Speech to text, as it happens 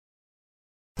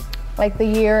like the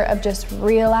year of just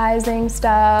realizing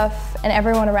stuff, and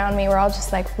everyone around me were all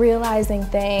just like realizing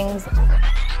things.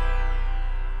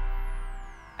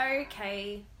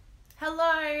 Okay.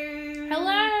 Hello.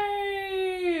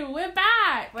 Hello. We're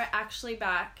back. We're actually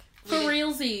back. For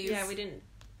realsies. Yeah, we didn't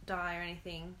die or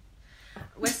anything.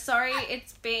 We're sorry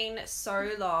it's been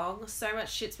so long. So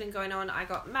much shit's been going on. I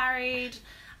got married.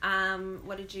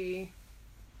 What did you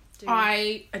do?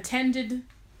 I attended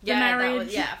the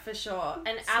marriage. Yeah, for sure.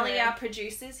 And Ali, our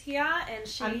producer's here,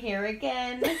 and I'm here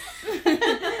again.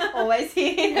 Always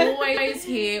here. Always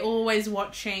here, always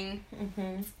watching.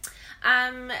 Mm-hmm.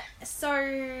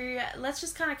 So let's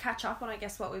just kind of catch up on, I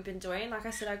guess, what we've been doing. Like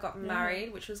I said, I got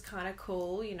married, which was kind of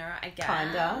cool, you know, I guess.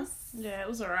 Kinda. Yeah, it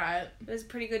was alright. It was a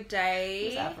pretty good day. It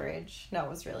was average. No, it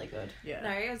was really good. Yeah.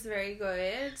 No, it was very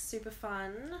good. Super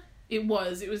fun. It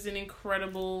was an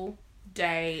incredible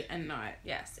day and night.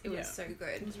 Yes, it was so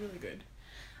good. It was really good.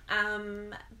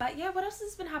 But yeah, what else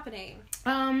has been happening?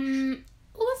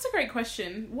 Well, that's a great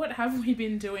question. What have we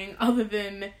been doing other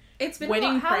than It's been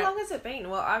wedding how prep? long has it been?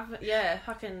 Well,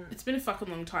 It's been a fucking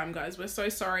long time, guys. We're so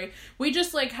sorry. We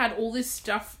just like had all this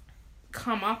stuff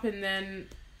come up, and then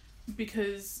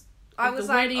because I of was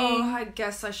the like, wedding, I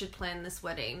guess I should plan this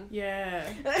wedding. yeah,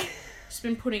 just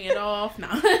been putting it off. No.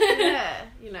 Yeah,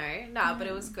 you know, but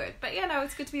it was good. But yeah, no,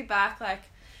 it's good to be back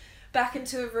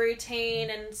into a routine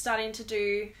and starting to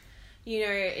do, you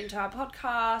know, into our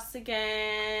podcasts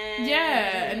again.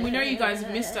 Yeah, and we know you guys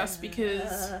have missed us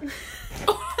because.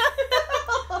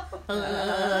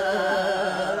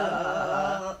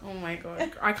 Oh my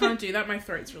god, I can't do that. My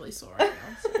throat's really sore right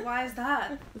now. So Why is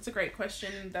that? that's a great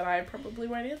question that I probably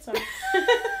won't answer. But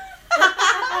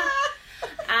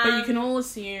But you can all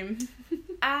assume.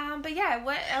 But yeah,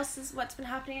 what's been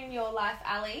happening in your life,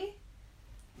 Ali?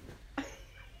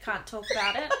 Can't talk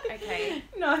about it? Okay.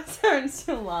 No, sorry, I'm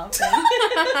still laughing.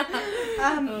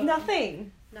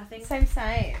 Nothing. Nothing?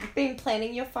 Same. Been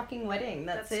planning your fucking wedding.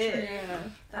 That's it. true.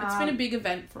 Yeah, it's been a big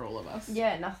event for all of us.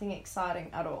 Yeah, nothing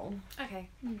exciting at all. Okay.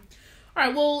 All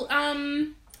right. Well,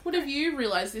 what have you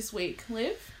realised this week,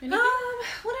 Liv? Anything?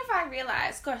 What have I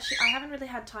realised? Gosh, I haven't really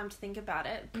had time to think about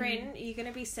it. Prin, you're going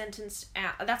to be sentenced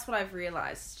out. That's what I've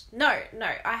realised. No,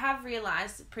 I have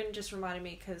realised. Prin just reminded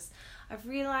me because I've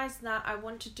realised that I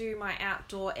want to do my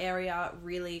outdoor area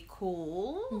really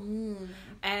cool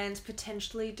and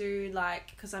potentially do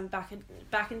because I'm back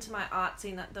into my art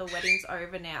scene. That the wedding's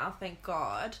over now, thank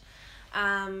God.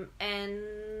 And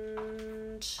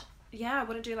yeah, I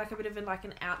want to do a bit of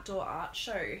an outdoor art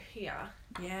show here.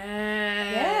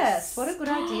 Yes, what a good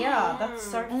idea. That's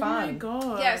so fun. Oh my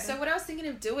god. Yeah, so what I was thinking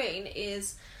of doing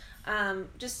is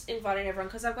just inviting everyone,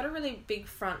 because I've got a really big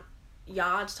front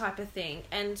yard type of thing,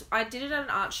 and I did it at an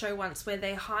art show once where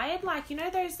they hired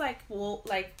those wall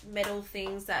metal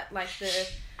things that the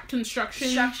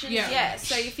Construction. yeah.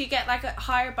 So if you get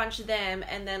hire a bunch of them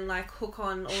and then hook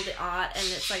on all the art, and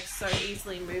it's so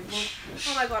easily movable.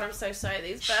 Oh my god, I'm so sorry,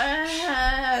 these birds.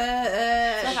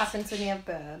 That's what happens when you have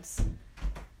birds.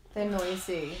 They're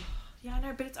noisy. Yeah, I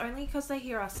know, but it's only because they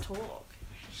hear us talk.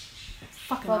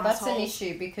 Fucking Well, that's assholes. an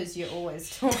issue because you're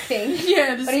always talking.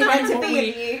 Yeah, this But is you kind meant of to what be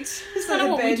we... a mute, so kinda the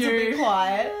what we birds will do. be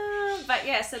quiet. But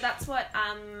yeah, so that's what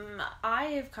I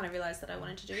have kind of realised that I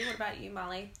wanted to do. What about you,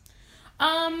 Molly?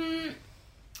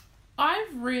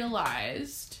 I've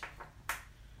realised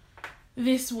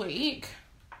this week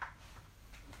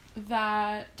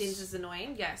that Dins is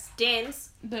annoying. Yes, Dins.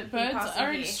 that birds pass are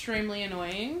on here. extremely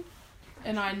annoying,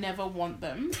 and I never want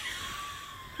them.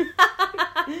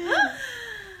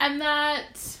 And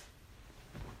that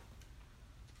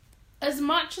as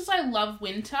much as I love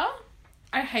winter,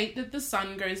 I hate that the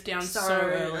sun goes down so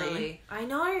early. I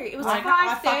know. It was Like,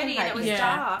 5:30 and I it was Yeah,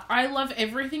 dark. I love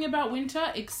everything about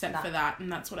winter except No. for that,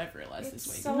 and that's what I've realised this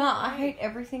It's week. so- No, I hate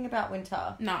everything about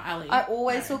winter. No, Ali. I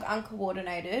always no. look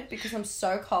uncoordinated because I'm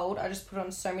so cold. I just put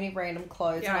on so many random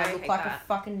clothes Yeah, and I I look hate like that. a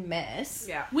fucking mess.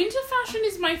 Yeah. Winter fashion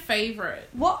is my favourite.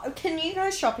 What? Can you go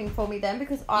shopping for me then?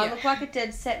 Because I Yeah. look like a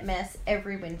dead set mess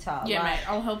every winter. Yeah, Like, mate,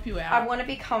 I'll help you out. I want to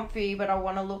be comfy, but I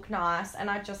want to look nice, and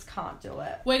I just can't do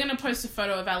it. We're going to post a photo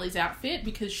of Ali's outfit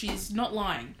because she's not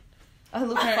lying. I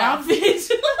look Her fucked.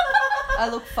 outfit. I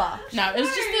look fucked. No, it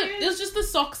was just the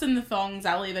socks and the thongs,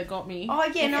 Ali, that got me. Oh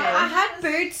yeah, no, Okay. I had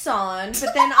boots on,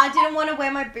 but then I didn't want to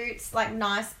wear my boots,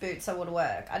 nice boots that would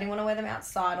work. I didn't want to wear them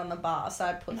outside on the bar, so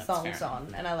I put That's thongs fair.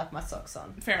 on, and I left my socks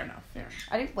on. Fair enough.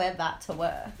 I didn't wear that to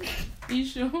work. Are you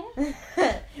sure?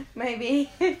 Maybe.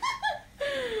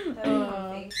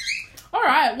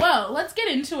 Alright, well, let's get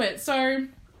into it. So,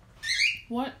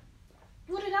 what?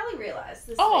 What did Ali realise?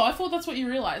 Oh, I thought that's what you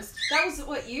realised. That was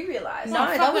what you realised. No,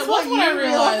 fuck, that was what you I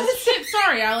realised. realised. Shit,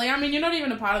 sorry, Ali. I mean, you're not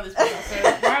even a part of this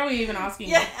podcast, so why are we even asking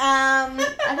you?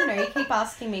 I don't know, you keep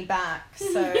asking me back,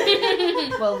 so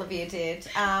well, Olivia did.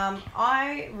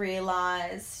 I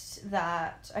realised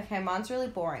that, okay, mine's really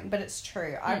boring, but it's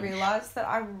true. I realised that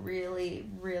I really,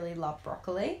 really love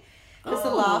broccoli. Because the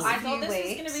last I few thought this was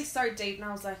weeks... going to be so deep, and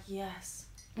I was like, yes.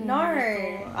 No,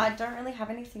 I don't really have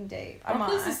anything deep.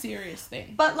 Broccoli's a serious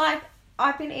thing. But, like,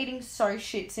 I've been eating so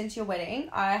shit since your wedding.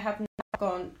 I have not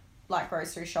gone, like,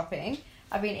 grocery shopping.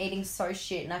 I've been eating so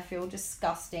shit and I feel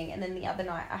disgusting. And then the other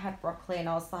night I had broccoli and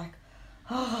I was like,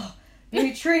 oh,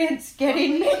 nutrients get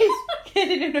in me.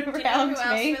 Getting it around me. Do you know who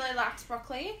else really liked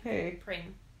broccoli? Who?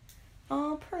 Prin.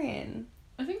 Oh, Prin.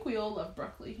 I think we all love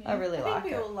broccoli here. I really I like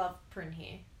think we it. all love Prin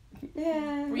here.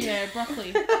 Yeah. Yeah,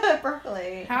 broccoli.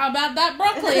 Broccoli. How about that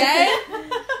broccoli, eh?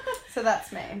 So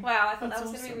that's me. Wow, I thought That's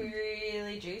that was going to be awesome.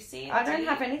 really juicy. I don't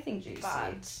have anything juicy.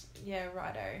 But, yeah,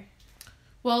 righto.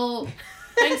 Well,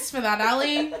 thanks for that,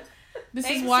 Ali. This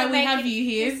Thanks is why for we have making- you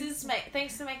here. This is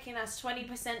thanks for making us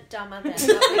 20% dumber than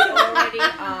what we already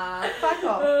are. Fuck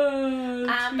off.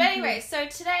 But anyway, so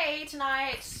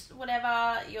tonight,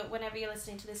 whenever you're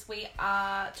listening to this, we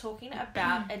are talking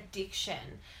about addiction.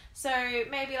 So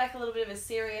maybe like a little bit of a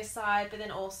serious side, but then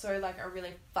also like a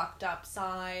really fucked up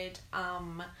side.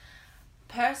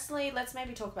 Personally, let's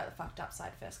maybe talk about the fucked up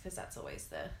side first, because that's always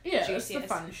the Yeah, juiciest. it's the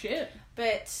fun shit.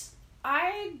 But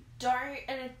I don't...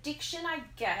 An addiction, I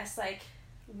guess, like,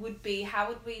 would be... How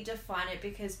would we define it?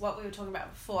 Because what we were talking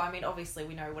about before, I mean, obviously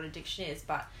we know what addiction is,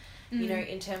 but, you know,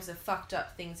 in terms of fucked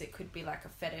up things, it could be like a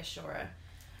fetish or a...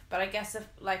 But I guess, if,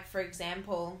 like, for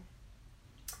example,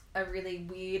 a really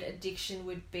weird addiction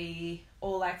would be...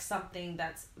 Or, like, something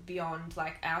that's beyond,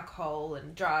 like, alcohol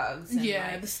and drugs. And, Yeah,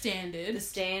 like, the standard. the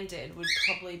standard would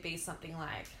probably be something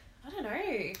like... I don't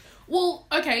know. Well,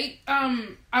 okay,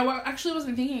 actually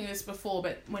wasn't thinking this before,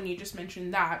 but when you just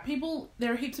mentioned that,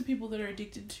 there are heaps of people that are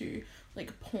addicted to,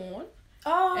 like, porn,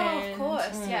 Oh, And- of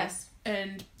course, yes.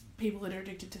 and people that are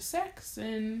addicted to sex,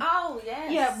 and... Oh,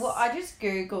 yes. Yeah, well, I just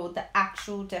Googled the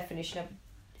actual definition of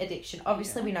addiction.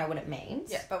 Obviously, we know what it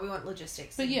means. Yeah, but we want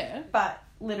logistics. But yeah, But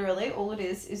literally, all it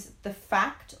is the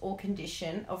fact or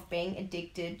condition of being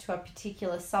addicted to a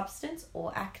particular substance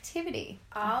or activity.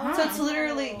 Oh. So it's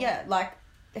literally, yeah, like,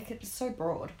 it's so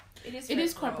broad. It is. it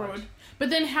is quite broad. But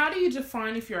then how do you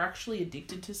define if you're actually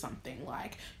addicted to something?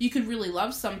 Like, you could really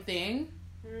love something,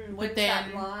 Where's but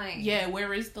then... that line? Yeah,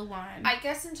 where is the line? I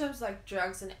guess in terms of like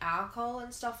drugs and alcohol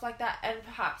and stuff like that, and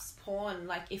perhaps porn,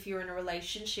 like if you're in a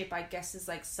relationship, I guess is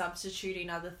like substituting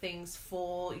other things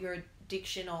for your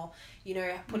addiction, or, you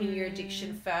know, putting your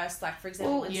addiction first. Like, for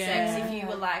example, in sex, if you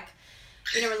were like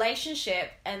in a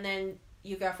relationship and then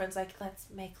your girlfriend's like, let's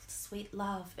make sweet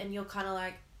love, and you're kind of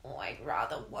like, oh, I'd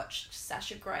rather watch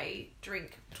Sasha Grey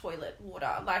drink toilet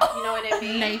water. Like, you know what I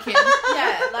mean? Naked.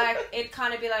 Yeah, like, it'd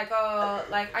kind of be like, oh,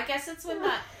 like, I guess it's when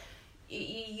that you're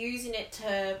using it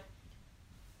to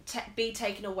be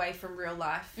taken away from real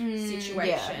life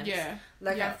situations. Yeah.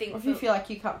 Like, Yeah. I think... Or if you feel like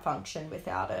you can't function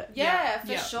without it. Yeah,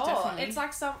 for Yeah, sure. definitely. It's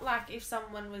like if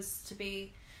someone was to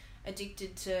be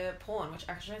addicted to porn, which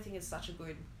actually I think is such a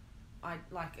good...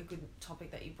 a good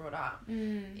topic that you brought up.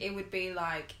 It would be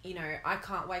like, you know, I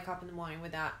can't wake up in the morning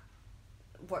without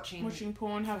watching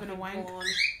Porn, having a wank. porn.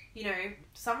 You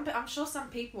know, I'm sure some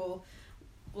people,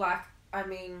 like, I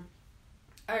mean,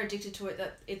 are addicted to it,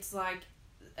 that it's like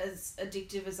as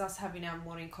addictive as us having our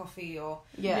morning coffee or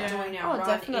Yeah. doing our Oh, run.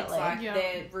 definitely. It's like Yeah.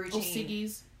 their Or routine.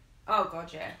 ciggies. Oh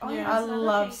god, yeah. Oh, Yeah. that's I another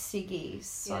love thing. ciggies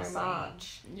so Yeah, same.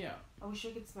 much. Yeah. I wish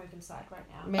we could smoke inside right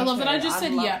now. Me I love that too. I just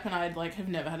said love- yep and I'd like have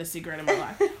never had a cigarette in my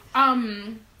life.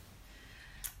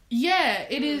 Yeah,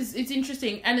 it is. It's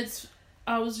interesting, and it's.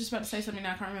 I was just about to say something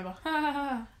now. I can't remember.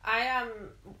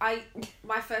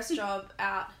 My first job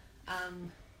out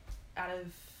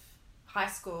of high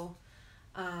school,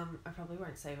 I probably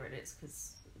won't say where it is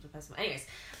because it depends on. Anyways,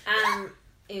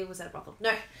 it was at a brothel.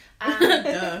 No,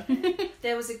 Duh.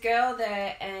 there was a girl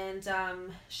there, and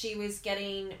she was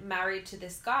getting married to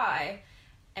this guy,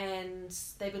 and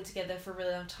they've been together for a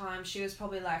really long time. She was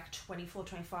probably like 24,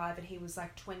 25, and he was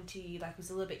like 20, like was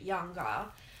a little bit younger.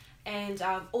 And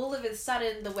all of a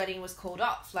sudden, the wedding was called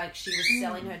off. Like, she was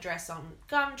selling her dress on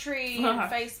Gumtree and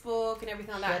Facebook and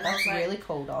everything like that. Yeah, And I was that's like, really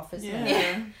cold off, isn't Yeah. it?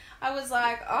 yeah. I was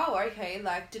like, oh, okay.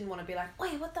 Like, didn't want to be like,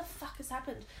 wait, what the fuck has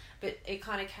happened? But it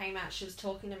kind of came out. She was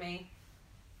talking to me,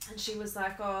 and she was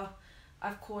like, oh,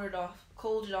 I've called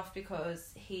it off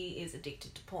because he is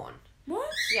addicted to porn. What?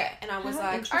 Yeah, and I was How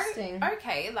like, interesting. oh,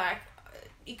 okay, like,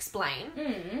 explain.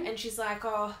 Mm. And she's like,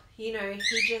 oh, you know,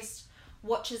 he just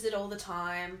watches it all the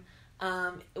time.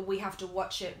 we have to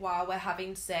watch it while we're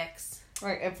having sex.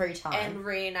 Right, every time. And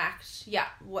reenact,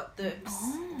 what the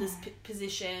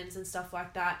positions and stuff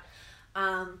like that.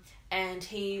 And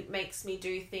he makes me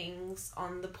do things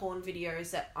on the porn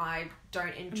videos that I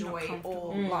don't enjoy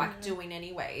or like doing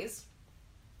anyways.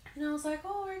 And I was like,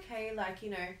 oh, okay, like,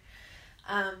 you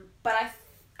know. But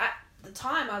at the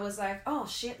time I was like, oh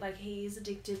shit, like he is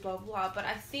addicted, blah blah. But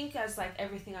I think as like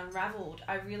everything unraveled,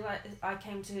 I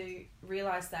came to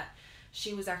realize that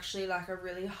she was actually like a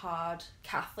really hard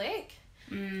Catholic,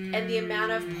 and the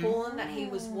amount of porn that he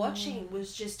was watching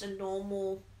was just a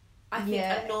normal. I think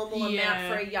a normal amount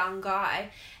for a young guy.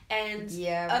 And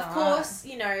of course,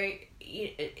 you know,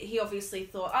 he obviously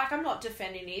thought, like, I'm not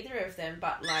defending either of them,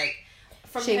 but like,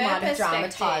 from she her might have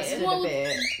perspective, dramatized it a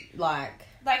bit, like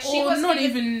she was not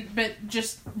even, but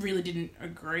just really didn't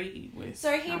agree with.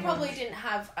 So he probably didn't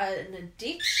have an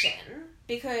addiction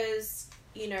because,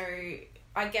 you know,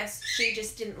 I guess she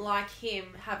just didn't like him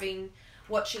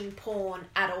watching porn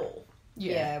at all.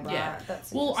 Yeah, right. Yeah.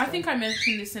 That's well, I think I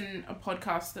mentioned this in a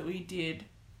podcast that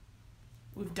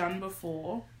we've done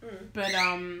before, but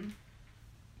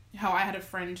how I had a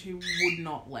friend who would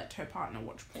not let her partner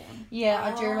watch porn. Yeah,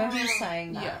 I do remember you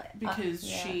saying that. Yeah, because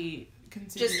she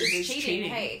considered just it as cheating.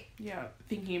 Hey, yeah,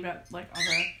 thinking about like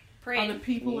other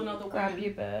people and other grab women.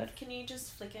 your bird. Can you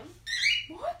just flick him?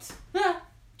 What?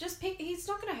 Just pick. He's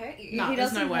not gonna hurt you. No, He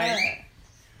there's doesn't no way. hurt.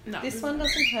 No, This one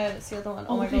doesn't hurt. It's the other one.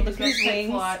 Oh my he god, look just at his goes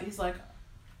wings. flight. He's like,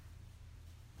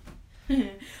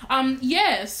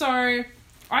 yeah. So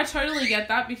I totally get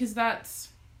that because that's,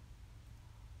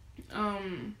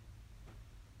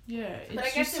 yeah, it's But I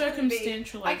just guess it wouldn't be-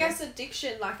 circumstantial. I guess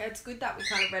addiction, like, it's good that we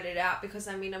kind of read it out because,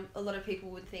 I mean, a lot of people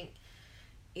would think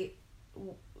it,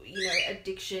 you know,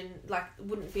 addiction, like,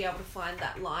 wouldn't be able to find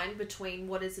that line between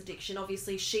what is addiction.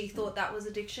 Obviously, she thought that was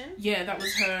addiction. Yeah, that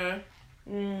was her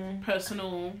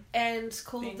personal. And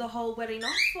called thing. the whole wedding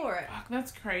off for it. Fuck,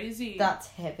 that's crazy. That's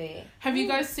heavy. Have you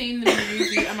guys seen the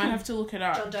movie? I might have to look it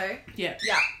up. John Doe. Yeah.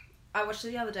 Yeah. I watched it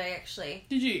the other day, actually.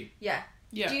 Did you? Yeah.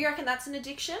 Yeah. Do you reckon that's an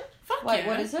addiction? Fuck Wait, yeah.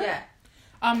 what is it?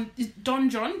 Yeah. Is Don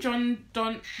John. Don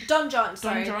John,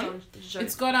 sorry. John? John.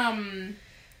 It's got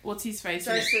what's his face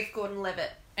in it? Joseph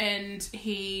Gordon-Levitt. And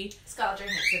he Scarlett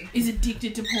Johansson. is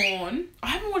addicted to porn. I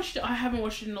haven't watched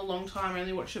it in a long time. I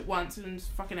only watched it once and it was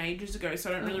fucking ages ago, so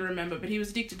I don't really remember. But he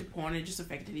was addicted to porn and it just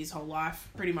affected his whole life,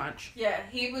 pretty much. Yeah,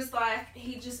 he was like,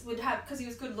 he just would have, because he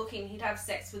was good looking, he'd have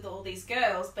sex with all these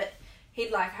girls, but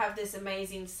he'd like have this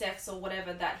amazing sex or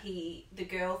whatever that the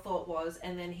girl thought was,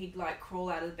 and then he'd like crawl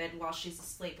out of bed while she's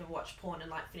asleep and watch porn and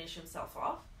like finish himself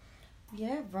off.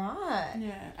 Yeah, right.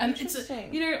 Yeah, and it's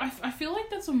Interesting. I feel like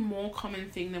that's a more common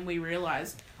thing than we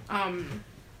realize.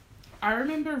 I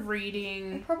remember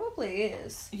reading. It probably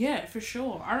is. Yeah, for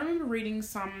sure. I remember reading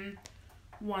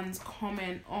someone's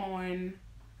comment on,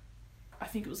 I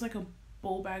think it was like a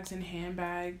ball bags and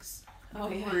handbags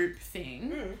group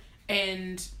thing,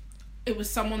 and it was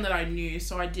someone that I knew,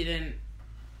 so I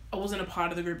wasn't a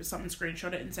part of the group, but someone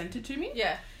screenshot it and sent it to me.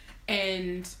 Yeah.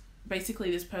 And basically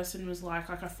this person was like,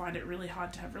 I find it really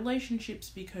hard to have relationships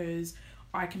because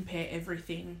I compare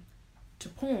everything to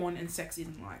porn and sex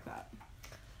isn't like that.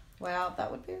 Wow,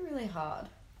 that would be really hard.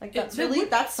 Like It would be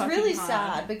that's fucking really hard.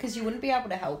 sad because you wouldn't be able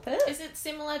to help it. Is it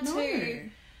similar No. to,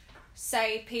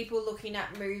 say, people looking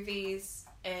at movies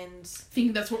and...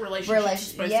 Think that's what relationships are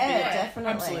supposed to be like.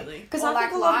 definitely. Absolutely. Because Or I think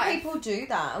like a lot life. of people do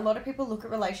that. A lot of people look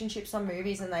at relationships on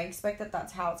movies and they expect that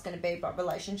that's how it's going to be, but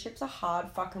relationships are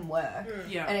hard fucking work.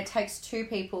 Yeah. And it takes two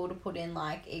people to put in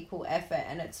like equal effort,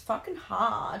 and it's fucking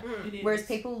hard. It is. Whereas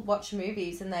people watch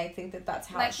movies and they think that that's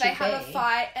how Like, it should they have be. a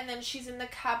fight, and then she's in the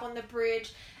cab on the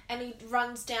bridge, and he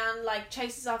runs down, like,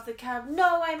 chases after the cab.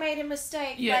 No, I made a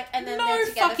mistake. Yeah. Like, and then No they're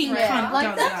together fucking forever. cunt Like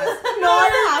does that that. does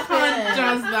not Cunt happen.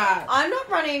 does that. I'm not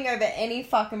running over any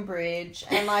fucking bridge,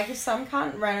 and like if some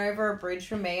cunt ran over a bridge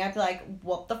for me, I'd be like,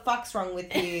 "What the fuck's wrong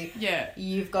with you? Yeah.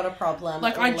 You've got a problem."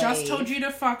 Like, I just Leave." told you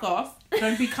to fuck off.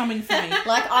 Don't be coming for me.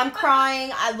 Like, I'm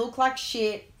crying. I look like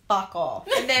shit. Fuck off.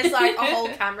 And there's, like, a whole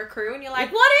camera crew, and you're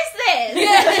like, what is this?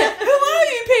 Yeah. Who are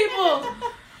you people?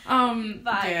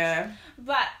 But- Yeah.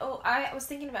 But I was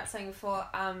thinking about something before,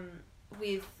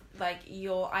 with like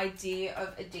your idea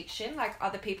of addiction, like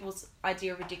other people's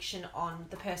idea of addiction on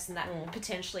the person that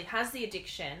potentially has the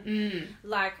addiction.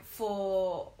 Like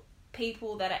for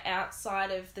people that are outside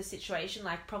of the situation,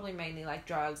 like probably mainly like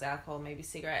drugs, alcohol, maybe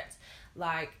cigarettes,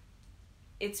 like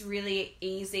it's really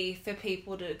easy for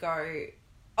people to go,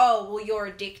 oh, well, you're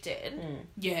addicted.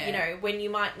 Yeah. You know, when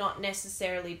you might not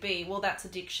necessarily be, well, that's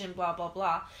addiction, blah, blah,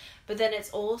 blah. But then it's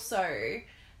also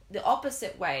the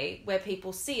opposite way where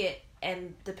people see it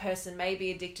and the person may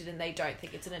be addicted and they don't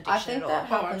think it's an addiction I think at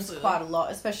that all. happens absolutely. quite a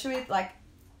lot, especially with like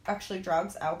actually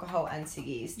drugs, alcohol, and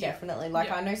ciggies. Yeah. Definitely. Like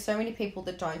Yeah. I know so many people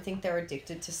that don't think they're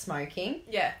addicted to smoking,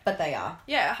 Yeah, but they are.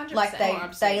 yeah, 100%. Like they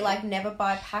absolutely. like never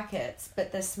buy packets,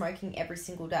 but they're smoking every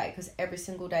single day because every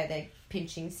single day they're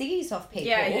pinching ciggies off people.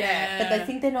 Yeah, yeah. But they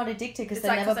think they're not addicted because It's they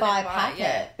like never 'cause they buy a never buy it, packet,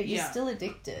 yeah. but you're Yeah. still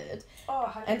addicted. Oh,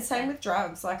 100%. And same with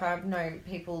drugs. Like I've known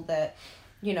people that,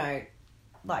 you know,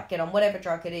 like get on whatever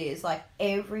drug it is, like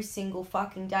every single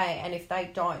fucking day, and if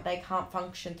they don't, they can't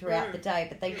function throughout the day,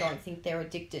 but they don't think they're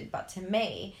addicted. But to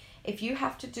me, if you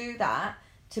have to do that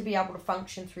to be able to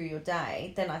function through your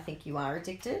day, then I think you are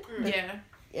addicted. But Yeah.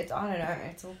 it's, I don't know,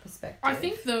 it's all perspective. I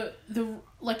think the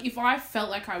like if I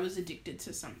felt like I was addicted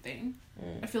to something,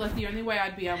 I feel like the only way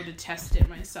I'd be able to test it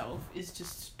myself is to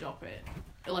stop it,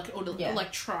 like or to Yeah.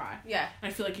 like try. Yeah.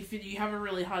 And I feel like if you have a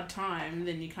really hard time,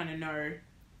 then you kind of know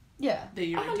yeah, that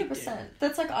you're 100%.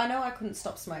 That's like, I know I couldn't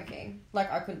stop smoking.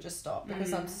 Like I couldn't just stop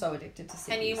because I'm so addicted to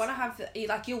cigarettes. And you want to have,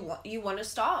 you want to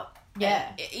stop. Yeah.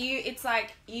 And it's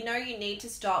like, you know you need to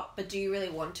stop, but do you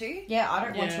really want to? Yeah, I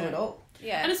don't want to Yeah. at all.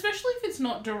 Yeah. And especially if it's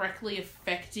not directly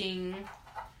affecting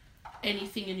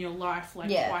anything in your life, like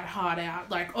Yeah. quite hard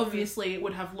out. Like obviously it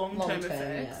would have long-term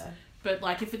effects, yeah. but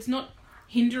like if it's not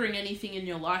hindering anything in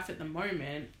your life at the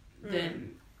moment,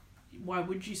 then why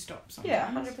would you stop something? Yeah,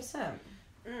 100%.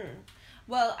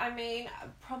 Well, I mean,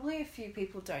 probably a few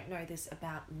people don't know this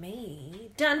about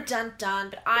me. Dun, dun,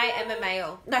 dun. But I am a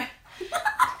male. No.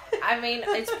 I mean,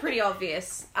 it's pretty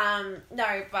obvious.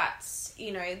 No, but,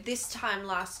 you know, this time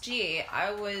last year,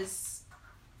 I was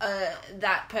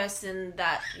that person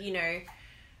that, you know,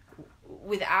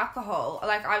 with alcohol,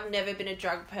 like I've never been a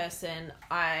drug person.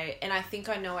 I think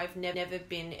I know I've never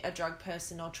been a drug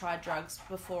person or tried drugs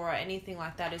before or anything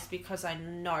like that is because I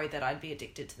know that I'd be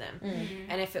addicted to them.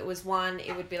 And if it was one,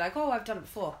 it would be like, oh, I've done it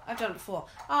before. Oh,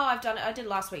 I've done it. I did it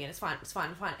last weekend. It's fine.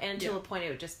 And until a point it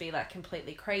would just be like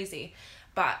completely crazy.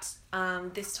 But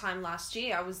this time last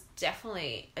year, I was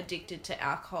definitely addicted to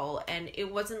alcohol, and it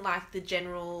wasn't like the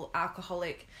general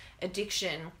alcoholic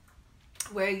addiction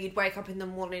where you'd wake up in the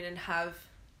morning and have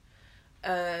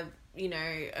a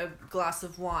glass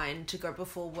of wine to go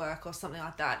before work or something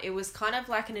like that. It was kind of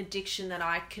like an addiction that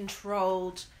I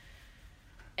controlled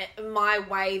my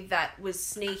way that was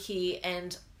sneaky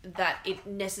and that it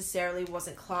necessarily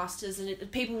wasn't classed as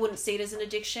people wouldn't see it as an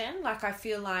addiction. Like I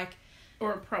feel like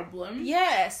Or a problem.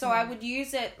 yeah, so I would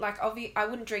use it, like, I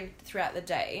wouldn't drink throughout the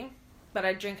day, but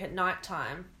I'd drink at night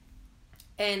time.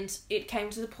 And it came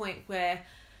to the point where,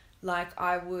 like,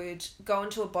 I would go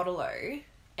into a bottle-o,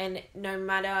 and no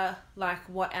matter, like,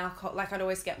 what alcohol, like, I'd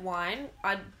always get wine.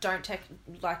 I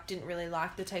didn't really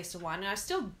like the taste of wine, and I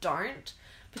still don't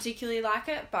particularly like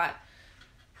it, but,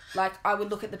 like, I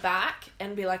would look at the back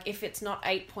and be like, if it's not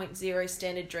 8.0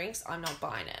 standard drinks, I'm not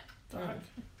buying it.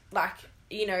 Like,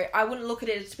 you know, I wouldn't look at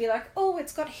it to be like, oh,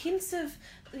 it's got hints of,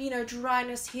 you know,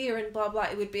 dryness here and blah, blah.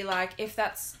 It would be like, if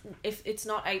it's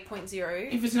not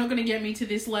 8.0. If it's not going to get me to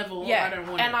this level, Yeah, I don't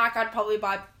want and it. like I'd probably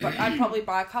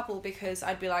buy a couple because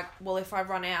I'd be like, well, if I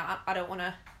run out, I don't want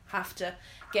to have to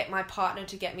get my partner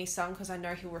to get me some because I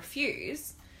know he'll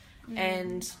refuse,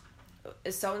 and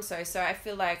so. So I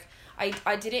feel like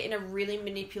I did it in a really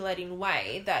manipulating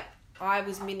way that I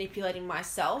was manipulating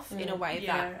myself in a way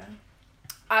that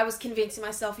I was convincing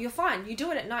myself, you're fine, you do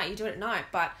it at night.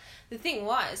 But the thing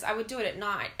was, I would do it at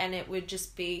night and it would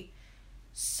just be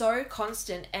so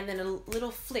constant, and then a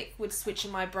little flick would switch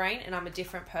in my brain and I'm a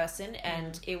different person,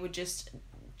 and it would just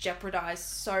jeopardize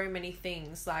so many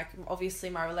things. Like, obviously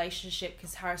my relationship,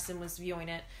 because Harrison was viewing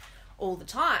it all the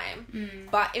time.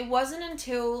 But it wasn't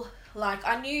until, like,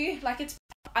 I knew, like,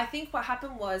 I think what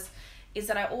happened is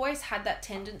that I always had that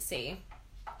tendency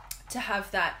to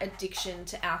have that addiction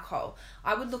to alcohol.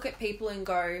 I would look at people and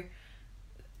go,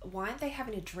 why aren't they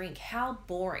having a drink? How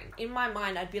boring. In my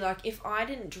mind, I'd be like, if I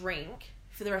didn't drink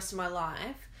for the rest of my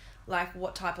life, like,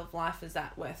 what type of life is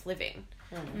that worth living?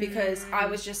 Because I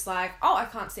was just like, oh, I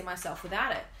can't see myself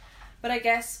without it. But I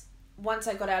guess once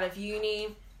I got out of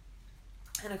uni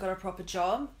and I got a proper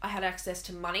job, I had access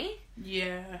to money.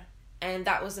 Yeah. And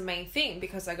that was the main thing,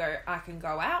 because I can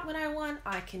go out when I want,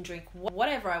 I can drink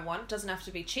whatever I want. It doesn't have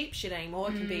to be cheap shit anymore.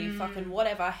 It can be fucking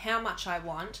whatever, how much I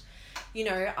want. You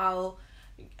know, I'll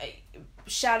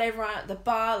shout everyone at the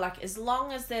bar, like, as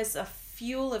long as there's a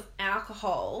fuel of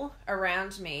alcohol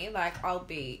around me, like, I'll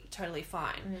be totally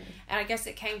fine. And I guess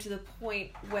it came to the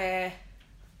point where,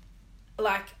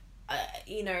 like,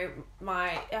 you know,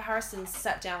 Harrison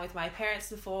sat down with my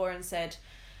parents before and said,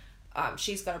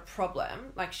 she's got a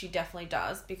problem. Like, she definitely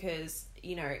does, because,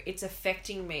 you know, it's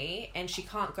affecting me and she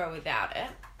can't go without it.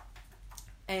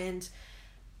 And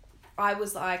I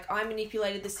was like, I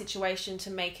manipulated the situation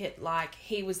to make it like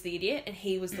he was the idiot and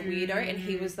he was the weirdo and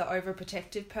he was the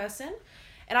overprotective person.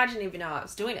 And I didn't even know I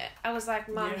was doing it. I was like,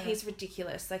 Mum, he's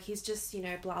ridiculous. Like, he's just, you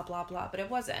know, blah, blah, blah. But it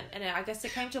wasn't. And I guess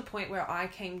it came to a point where I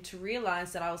came to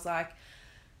realize that I was like,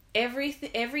 every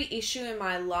issue in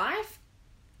my life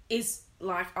is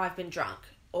like I've been drunk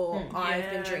or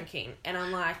I've been drinking. And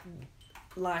I'm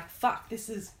like, fuck, this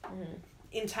is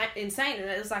insane. And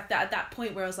it was like that at that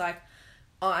point where I was like,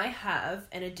 I have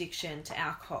an addiction to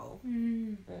alcohol.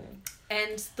 And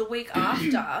the week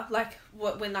after, like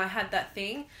when I had that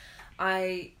thing,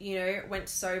 I, you know, went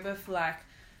sober for like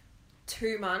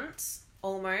 2 months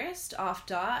almost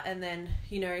after, and then,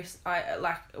 you know, I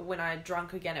like when I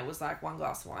drunk again, it was like 1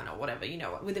 glass of wine or whatever, you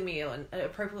know, with a meal and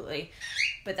appropriately.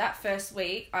 But that first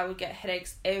week, I would get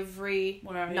headaches every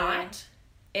night.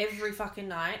 Every fucking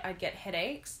night, I'd get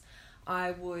headaches.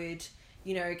 I would,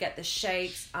 you know, get the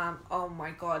shakes. Oh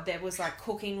my God, there was like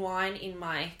cooking wine in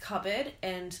my cupboard,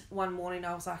 and one morning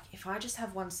I was like, if I just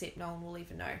have one sip, no one will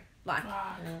even know. Like,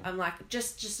 I'm like,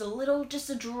 just a little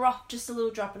drop.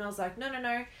 And I was like,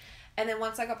 no. And then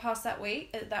once I got past that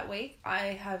week, I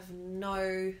have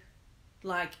no,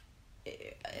 like,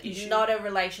 not a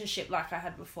relationship like I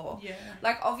had before. Yeah.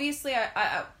 Like, obviously,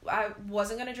 I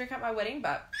wasn't going to drink at my wedding,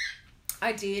 but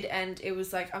I did. And it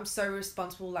was like, I'm so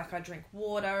responsible. Like, I drink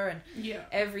water and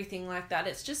everything like that.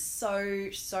 It's just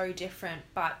so different.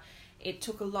 But it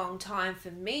took a long time for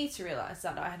me to realize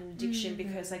that I had an addiction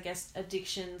because I guess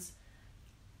addictions,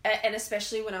 and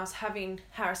especially when I was having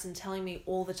Harrison telling me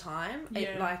all the time,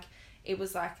 it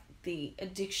was like the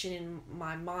addiction in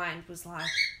my mind was like,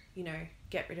 you know,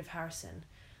 get rid of Harrison.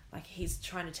 Like, he's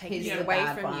trying to take you away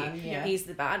from you. Yeah. He's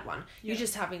the bad one. Yeah. You're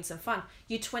just having some fun.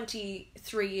 You're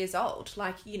 23 years old.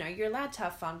 Like, you know, you're allowed to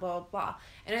have fun, blah, blah, blah.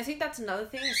 And I think that's another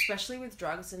thing, especially with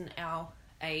drugs in our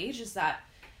age, is that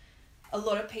a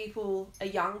lot of people,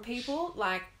 young people,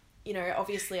 like, you know,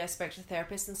 obviously I spoke to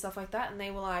therapists and stuff like that, and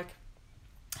they were like,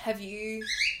 have you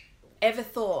ever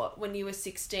thought when you were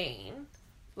 16,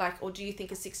 like, or do you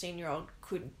think a 16-year-old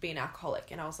could be an alcoholic?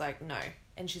 And I was like, no.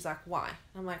 And she's like, why?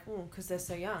 And I'm like, because they're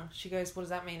so young. She goes, what does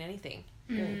that mean? Anything.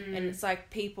 And it's like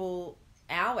people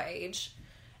our age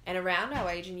and around our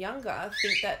age and younger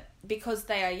think that because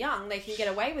they are young, they can get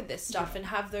away with this stuff and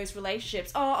have those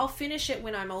relationships. Oh, I'll finish it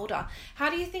when I'm older. How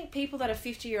do you think people that are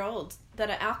 50-year-olds that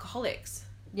are alcoholics?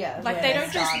 Yeah. Like, they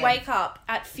don't just wake up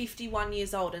at 51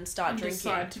 years old and start drinking.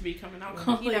 Decide to become an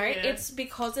alcoholic. You know, it's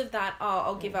because of that,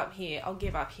 I'll give up here, I'll do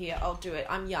it.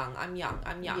 I'm young.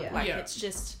 Yeah. Like, it's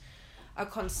just a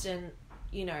constant,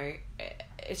 you know,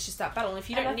 it's just that battle. And if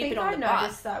you don't nip it on the butt. I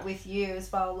noticed that with you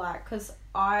as well, like, because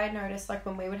I noticed, like,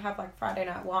 when we would have, like, Friday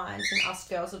night wines and us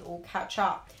girls would all catch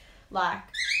up, like,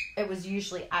 it was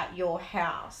usually at your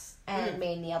house, and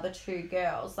me and the other 2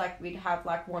 girls, like, we'd have,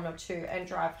 like, 1 or 2 and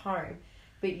drive home.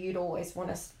 But you'd always want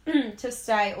us to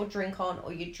stay or drink on,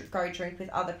 or you'd go drink with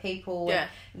other people. Yeah.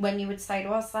 And when you would say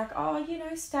to us, like, oh, you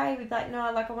know, stay, we'd be like,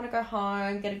 no, like, I want to go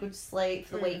home, get a good sleep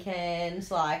for the weekend,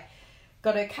 like,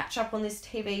 got to catch up on this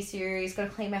TV series, got to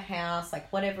clean my house,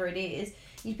 like, whatever it is.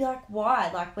 You'd be like,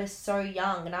 why? Like, we're so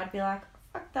young. And I'd be like,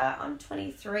 fuck that, I'm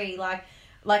 23. Like,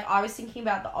 I was thinking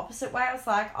about the opposite way. I was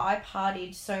like, I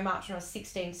partied so much when I was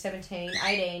 16, 17,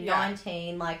 18,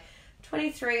 19, like,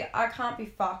 23, I can't be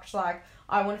fucked. Like,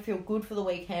 I want to feel good for the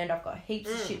weekend. I've got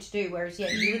heaps of shit to do. Whereas,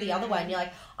 you were the other way. And you're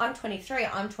like, I'm 23,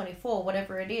 I'm 24,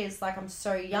 whatever it is. Like, I'm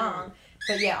so young.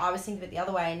 But, I was thinking of it the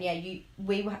other way. And,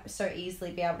 we would so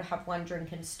easily be able to have one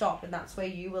drink and stop. And that's where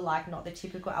you were, like, not the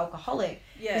typical alcoholic.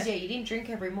 Yeah. Because, you didn't drink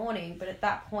every morning. But at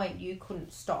that point, you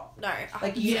couldn't stop. No.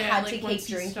 Like, you had to keep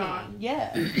drinking.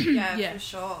 Yeah, for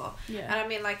sure. Yeah. And, I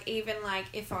mean, like, even, like,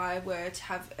 if I were to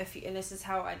have a few... And this is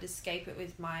how I'd escape it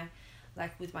with my...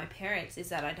 Like, with my parents, is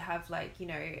that I'd have, like, you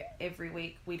know, every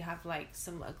week we'd have, like,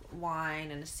 some, like,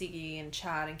 wine and a ciggy and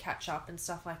chat and catch up and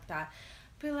stuff like that.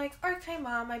 Be like, okay,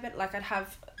 Mum, I bet, like, I'd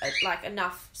have, like,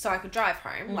 enough so I could drive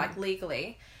home, like,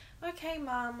 legally. Okay,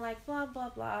 Mum, like, blah, blah,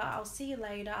 blah, I'll see you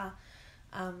later.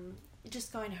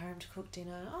 Just going home to cook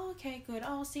dinner. Oh, okay, good.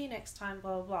 Oh, I'll see you next time,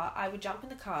 blah, blah, blah. I would jump in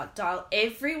the car, dial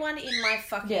everyone in my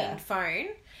fucking phone.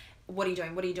 What are you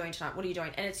doing? What are you doing tonight? What are you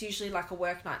doing? And it's usually like a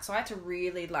work night. So I had to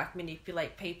really like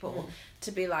manipulate people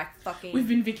to be like fucking... We've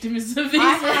been victims of these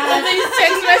text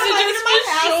messages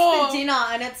for sure. For dinner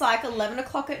and it's like 11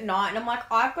 o'clock at night and I'm like,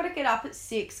 I've got to get up at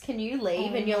 6. Can you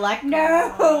leave? And you're like, no.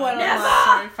 And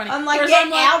I'm like, so funny. I'm like, get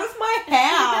out of my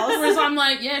house. Whereas I'm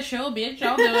like, yeah, sure, bitch,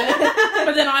 I'll do it.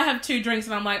 But then I have 2 drinks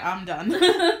and I'm like, I'm done.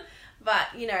 But,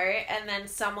 you know, and then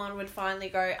someone would finally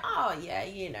go, oh, yeah,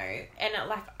 you know. And,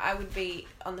 I would be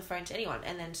on the phone to anyone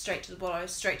and then straight to the bottle,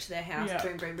 straight to their house,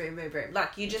 boom, boom, boom, boom, boom.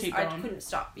 Like, I couldn't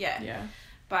stop, yeah.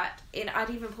 But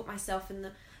I'd even put myself in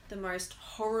the most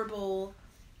horrible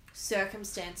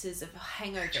circumstances of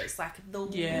hangovers, like the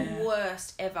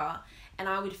worst ever. And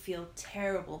I would feel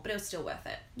terrible, but it was still worth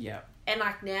it. Yeah. And,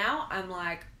 now, I'm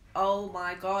like, oh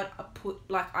my God,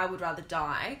 I would rather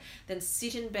die than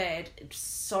sit in bed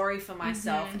sorry for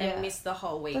myself and miss the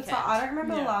whole weekend. That's I don't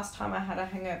remember the last time I had a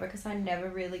hangover because I never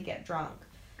really get drunk.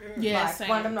 Yeah, like, same.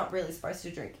 One, I'm not really supposed to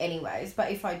drink anyways,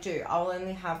 but if I do, I'll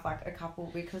only have, a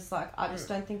couple because, I just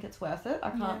don't think it's worth it. I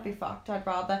can't be fucked. I'd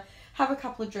rather have a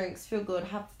couple of drinks, feel good,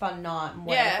 have a fun night and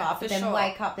whatever, but then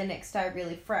wake up the next day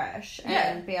really fresh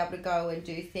and be able to go and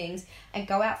do things and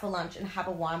go out for lunch and have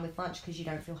a wine with lunch because you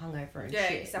don't feel hungover and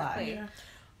shit. Exactly.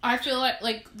 I feel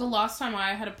like the last time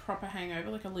I had a proper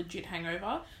hangover, like a legit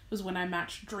hangover, was when I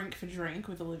matched Drink for Drink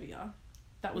with Olivia.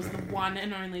 That was the one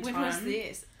and only time. When was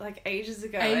this? Ages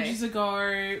ago? Ages ago.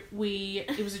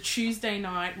 It was a Tuesday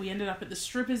night. We ended up at the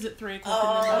strippers at 3:00 in the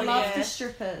morning. I love the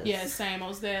strippers. Yeah, same. I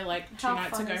was there 2 How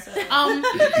nights fun ago. is it?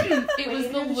 It was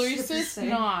the loosest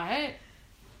night.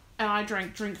 And I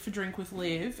drank Drink for Drink with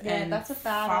Liv. Yeah, and that's a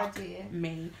bad fuck idea.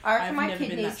 me. I reckon I've my never been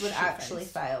kidneys that would actually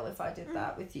shit-faced. fail if I did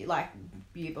that with you.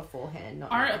 You beforehand,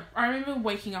 not I now. remember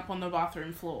waking up on the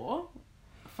bathroom floor,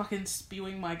 fucking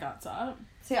spewing my guts up.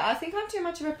 See, I think I'm too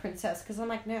much of a princess because I'm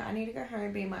like, no, I need to go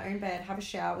home, be in my own bed, have a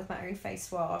shower with my own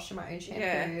face wash and my own shampoo.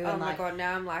 Yeah. Oh and my God,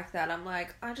 now I'm like that. I'm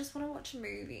like, I just want to watch a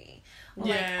movie. Or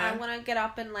Yeah. I want to get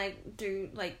up and do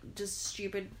just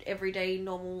stupid everyday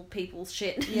normal people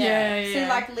shit. Yeah.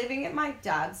 See, living at my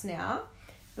dad's now,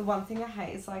 the one thing I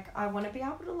hate is I want to be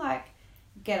able to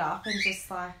get up and just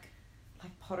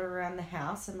potter around the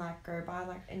house and go buy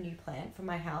a new plant for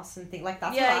my house and think that's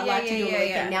what I like to do on the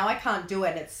weekend. Now I can't do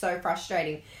it. It's so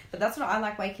frustrating. But that's what I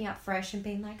like, waking up fresh and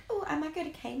being oh, I might go to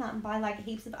Kmart and buy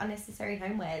heaps of unnecessary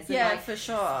homewares. Yeah, and, for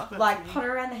sure.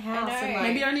 potter around the house. And,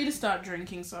 maybe I need to start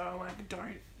drinking so I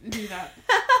don't do that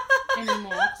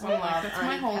anymore. So I'm that's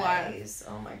my whole life.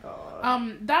 Oh my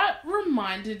God. That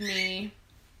reminded me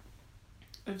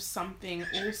of something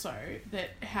also,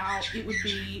 that how it would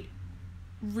be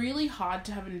really hard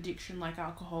to have an addiction like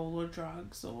alcohol or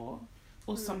drugs or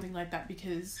something like that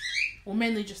because, or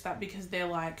mainly just that because they're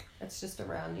it's just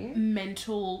around you.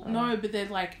 Mental. No, but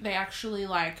they're they actually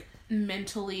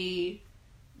mentally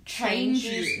change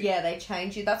you. Yeah, they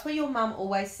change you. That's what your mum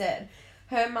always said.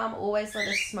 Her mum always let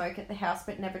us smoke at the house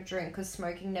but never drink because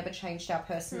smoking never changed our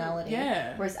personality.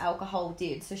 Yeah. Whereas alcohol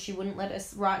did. So she wouldn't let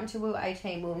us, right until we were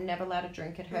 18, we were never allowed to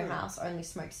drink at her house, only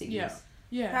smoke ciggies. Yeah.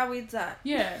 Yeah. How weird's that?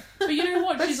 Yeah. But you know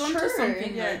what? She's onto true,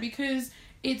 something yeah. though, because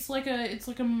it's like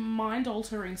a mind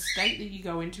altering state that you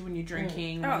go into when you're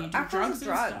drinking, when you do drugs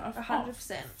and stuff.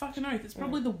 100%. Fucking oath, it's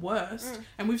probably the worst.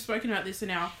 And we've spoken about this in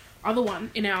our other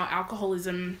one, in our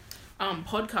alcoholism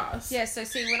podcast. Yeah, so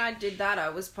see, when I did that, I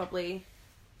was probably...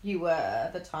 You were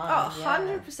at the time.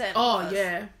 100%. Oh,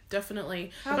 yeah,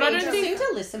 definitely. How But I don't Interesting think...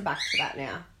 to listen back to that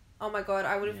now. Oh my God,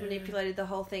 I would have manipulated the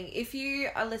whole thing. If you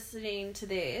are listening to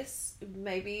this,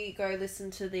 maybe go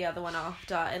listen to the other one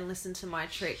after and listen to my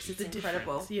tricks. It's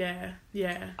incredible. Difference. Yeah,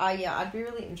 yeah. Yeah, I'd be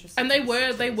really interested. And they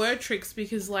were tricks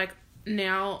because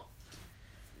now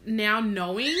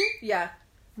knowing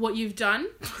what you've done,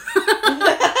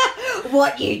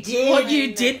 what you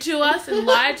did to us and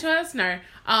lied to us. No,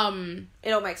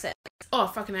 it all makes sense. Oh,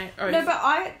 fucking A. Oh. No,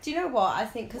 but do you know what? I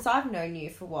think, because I've known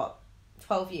you for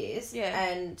 12 years. Yeah.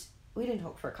 And we didn't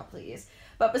talk for a couple of years.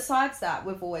 But besides that,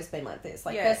 we've always been like this.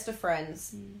 Best of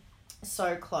friends.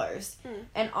 So close.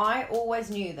 And I always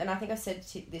knew, and I think I said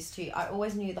this to you, I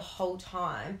always knew the whole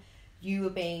time you were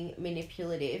being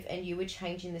manipulative and you were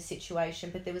changing the situation,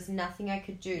 but there was nothing I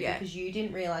could do because you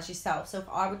didn't realise yourself. So if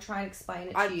I would try and explain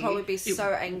it to you... I'd probably be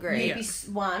so angry. You'd be,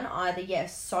 one, either,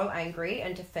 so angry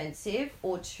and defensive,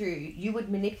 or two, you would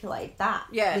manipulate that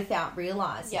without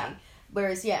realising. Yeah.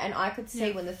 Whereas, and I could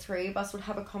see when the three of us would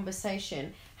have a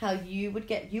conversation, how you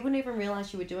wouldn't even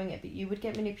realise you were doing it, but you would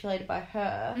get manipulated by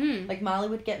her. Marley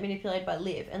would get manipulated by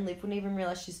Liv, and Liv wouldn't even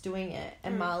realise she's doing it,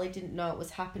 and Marley didn't know it was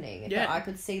happening. But I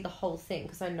could see the whole thing,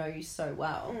 because I know you so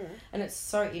well. And it's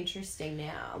so interesting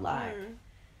now,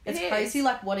 It's crazy,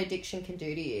 what addiction can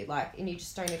do to you, and you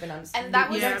just don't even understand. And that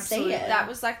was, you don't see it. That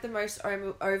was, the most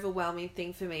overwhelming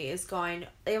thing for me, is going,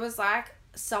 it was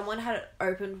someone had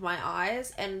opened my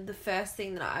eyes, and the first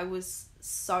thing that I was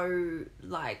so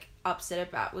upset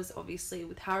about was obviously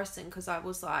with Harrison, because I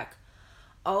was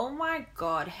Oh my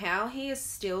God, how he is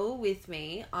still with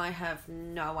me, I have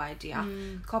no idea.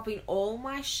 Copying all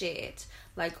my shit,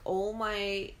 like all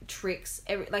my tricks,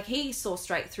 like he saw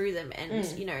straight through them, and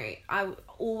you know, I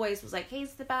always was like,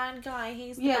 he's the bad guy,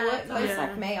 he's the bad guy. It's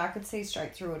like me, I could see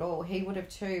straight through it all. He would have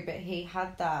too, but he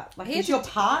had that, like, He he's had your to-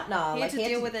 partner. He had to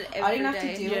deal with it every day. I didn't have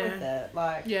to deal with it,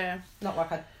 like, not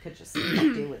like I could just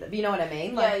not deal with it, but you know what I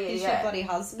mean? Like, he's your bloody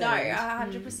husband. No,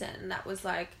 100%, and that was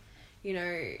like, you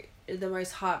know, the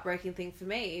most heartbreaking thing for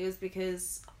me was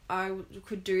because I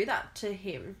could do that to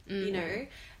him, you know,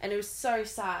 and it was so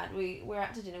sad. We were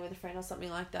out to dinner with a friend or something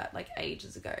like that, like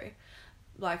ages ago,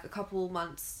 like a couple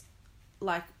months,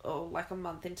 like a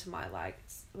month into my, like,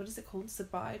 what is it called?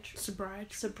 Sobriety.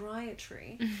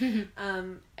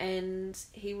 And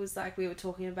he was like, we were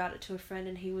talking about it to a friend,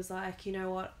 and he was like, you know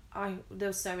what, there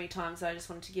was so many times that I just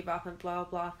wanted to give up and blah,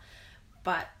 blah,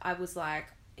 but I was like,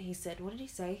 he said, what did he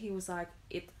say? He was like,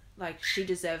 like, she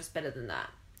deserves better than that.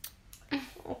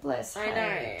 Oh, bless her.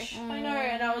 I know,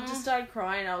 and I just started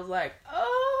crying. I was like,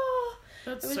 oh,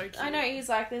 That's so cute. I know. He's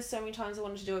like, there's so many times I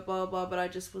wanted to do it, blah, blah, but I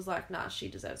just was like, nah, she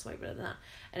deserves way better than that.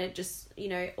 And it just, you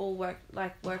know, all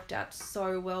worked out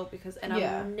so well, because, and I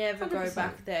will never 100%. Go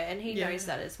back there. And he knows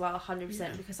that as well,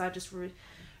 100%, because I just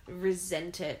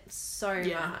resent it so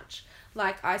much.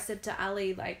 Like, I said to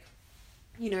Ali, like,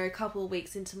 you know, a couple of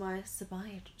weeks into my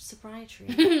sobriety,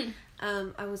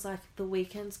 I was like, the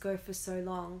weekends go for so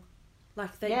long.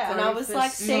 Like, they go and I was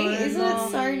like, see, isn't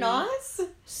it so nice?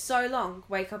 So long.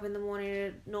 Wake up in the morning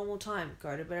at a normal time.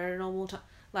 Go to bed at a normal time.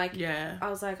 Like, I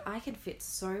was like, I can fit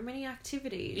so many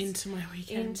activities into my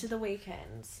weekend. Into the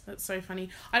weekends. That's so funny.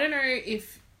 I don't know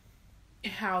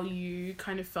how you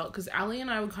kind of felt, because Ali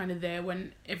and I were kind of there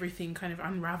when everything kind of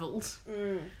unraveled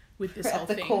with this whole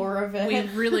thing. At the core of it. We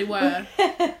really were.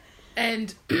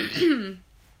 And,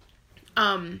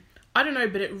 I don't know,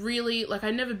 but it really, like,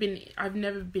 I've never been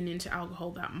into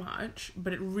alcohol that much,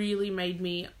 but it really made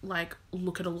me, like,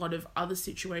 look at a lot of other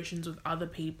situations with other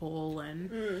people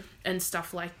and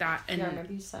stuff like that. And I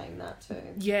remember you saying that too.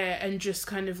 Yeah, and just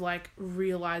kind of, like,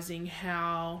 realising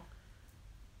how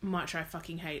much I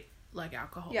fucking hate, like,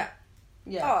 alcohol. Yeah.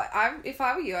 Oh, if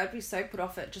I were you, I'd be so put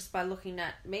off it just by looking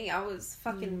at me. I was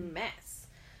fucking mess.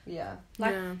 Yeah.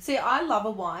 Like, see, I love a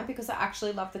wine because I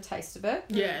actually love the taste of it.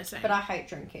 Yeah, same. But I hate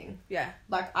drinking. Yeah.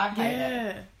 Like, I hate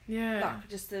it. Yeah. Like,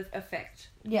 just the effect.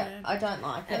 Yeah, I don't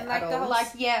like it like at all.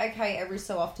 Like, okay, every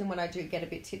so often when I do get a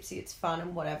bit tipsy, it's fun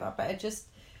and whatever, but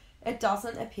it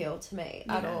doesn't appeal to me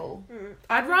at all.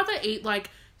 I'd rather eat,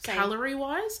 like,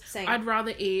 calorie-wise, I'd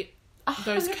rather eat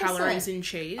those 100%. Calories in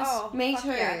cheese. Oh, me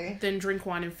too. Than drink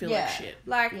wine and feel like shit.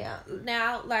 Like,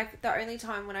 now, like, the only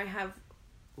time when I have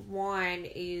wine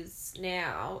is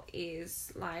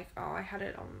like, I had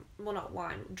it on, well, not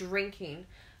wine, drinking.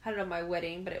 Had it on my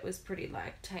wedding, but it was pretty,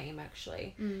 like, tame,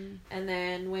 actually. And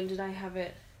then when did I have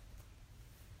it?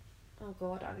 Oh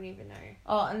God, I don't even know.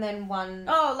 Oh, and then one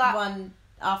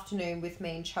afternoon with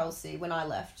me and Chelsea when I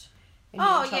left.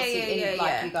 Oh, Chelsea,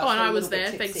 yeah. You guys and I was there.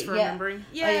 Thanks for remembering.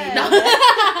 Yeah.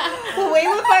 Well, we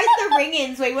were both the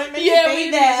ring-ins. We weren't meant to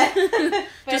be there.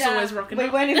 But, just always rocking we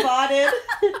up. weren't invited.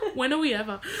 When are we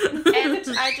ever? And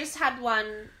I just had one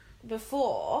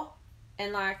before,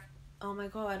 and like, oh my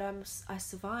God, I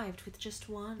survived with just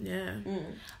one. Yeah.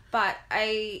 But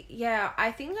I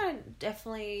think I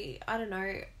definitely, I don't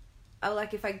know,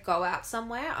 like, if I go out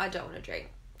somewhere, I don't want to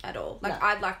drink at all. Like, no.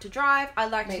 I'd like to drive. I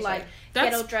like to, like,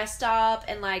 get all dressed up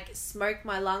and, like, smoke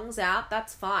my lungs out.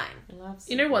 That's fine.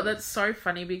 You know what? That's so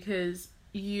funny, because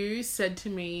you said to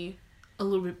me a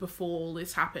little bit before all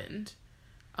this happened,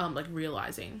 like,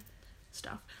 realising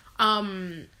stuff,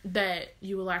 that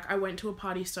you were like, I went to a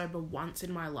party sober once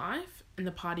in my life, and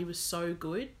the party was so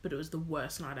good, but it was the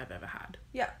worst night I've ever had.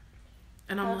 Yeah.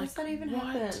 And I'm like, does that even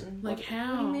happen? Like,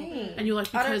 how? What do you mean? And you're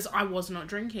like, because I was not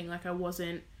drinking. Like, I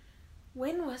wasn't...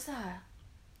 When was that?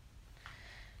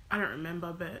 I don't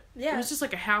remember, but it was just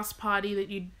like a house party that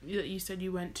you said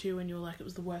you went to, and you were like, it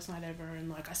was the worst night ever, and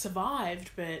like, I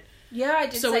survived, but... Yeah, I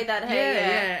did say that, hey,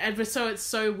 yeah. And so it's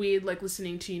so weird, like,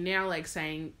 listening to you now, like,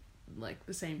 saying, like,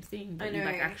 the same thing, but you,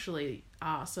 like, actually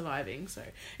are surviving, so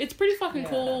it's pretty fucking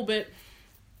cool, but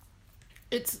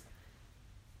it's,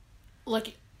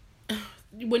 like,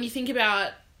 when you think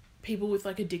about people with,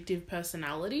 like, addictive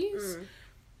personalities,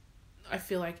 I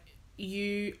feel like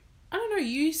you I don't know,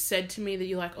 you said to me that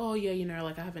you're like, oh yeah, you know,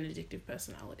 like I have an addictive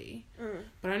personality.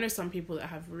 But I know some people that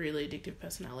have really addictive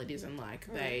personalities and like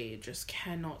they just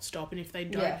cannot stop, and if they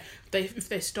don't, if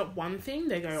they stop one thing,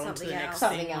 they go on to the next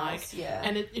thing. Like,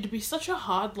 and it'd be such a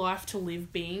hard life to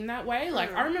live being that way.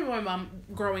 Like, I remember my mum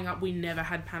growing up, we never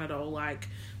had Panadol, like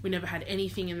we never had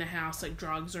anything in the house, like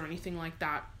drugs or anything like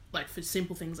that, like for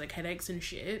simple things like headaches and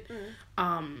shit.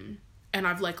 And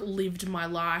I've, like, lived my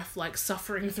life, like,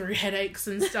 suffering through headaches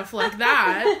and stuff like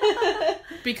that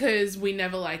because we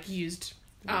never, like, used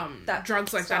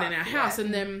drugs like that in our house.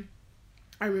 And then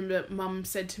I remember Mum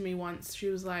said to me once, she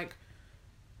was like,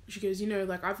 she goes, you know,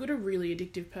 like, I've got a really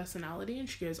addictive personality, and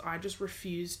she goes, I just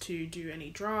refuse to do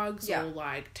any drugs or,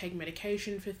 like, take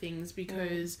medication for things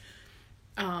because,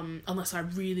 unless I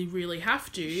really, really have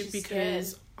to,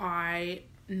 because I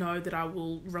know that I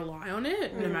will rely on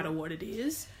it no matter what it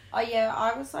is. Oh, yeah,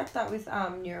 I was like that with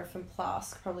Nurofen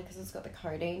Plus, probably because it's got the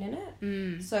codeine in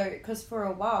it. So, because for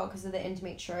a while, because of the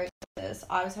endometriosis,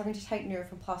 I was having to take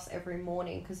Nurofen Plus every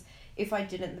morning, because if I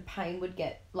didn't, the pain would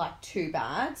get, like, too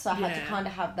bad. So I had to kind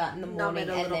of have that in the morning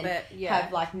and then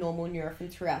have, like, normal Nurofen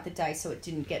throughout the day so it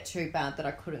didn't get too bad that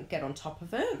I couldn't get on top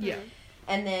of it. Yeah.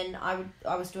 And then I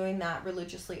was doing that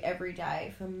religiously every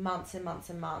day for months and months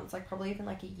and months, like, probably even,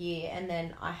 like, a year. And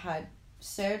then I had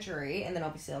surgery, and then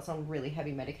obviously I was on really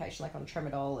heavy medication, like on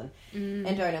Tramadol and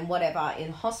Endone and whatever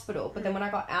in hospital. But then when I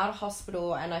got out of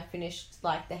hospital and I finished,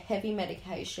 like, the heavy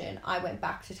medication, I went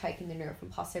back to taking the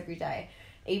Nurofen Plus every day,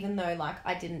 even though, like,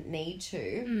 I didn't need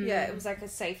to. Yeah, it was like a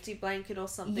safety blanket or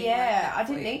something. Yeah, I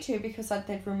didn't need to, because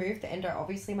they'd removed the endo.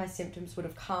 Obviously my symptoms would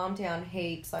have calmed down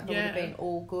heaps, like, it would have been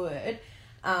all good.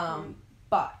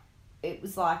 But it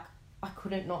was like, I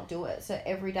couldn't not do it. So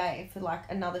every day for, like,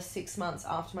 another 6 months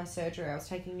after my surgery, I was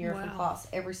taking Nurofen Plus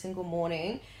every single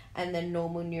morning, and then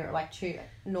normal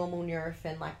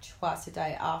Nurofen, like, twice a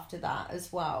day after that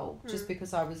as well, just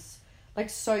because I was, like,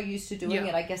 so used to doing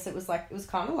it. I guess it was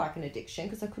kind of like an addiction,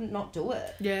 because I couldn't not do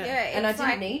it. Yeah, and I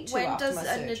didn't need to. When does my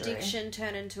an surgery. addiction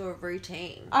turn into a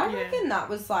routine? I reckon that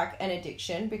was, like, an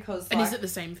addiction, because, like, and is it the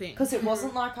same thing? Because it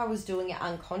wasn't like I was doing it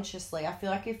unconsciously. I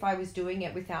feel like if I was doing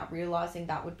it without realising,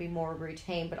 that would be more a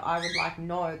routine, but I would, like,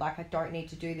 know, like, I don't need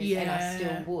to do this, and I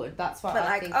still would. That's why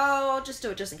I think... oh, I'll just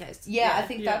do it just in case. Yeah, I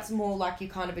think that's more like you're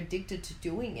kind of addicted to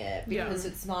doing it, because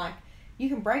it's like, you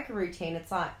can break a routine, it's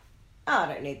like, oh,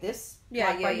 I don't need this.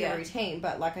 Yeah, break a routine,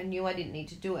 but, like, I knew I didn't need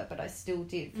to do it, but I still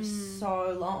did for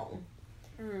so long.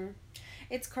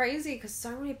 It's crazy because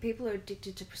so many people are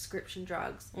addicted to prescription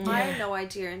drugs. I had no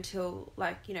idea until,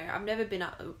 like, you know, I've never been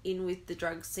in with the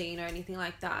drug scene or anything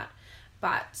like that,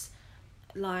 but,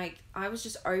 like, I was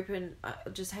just open,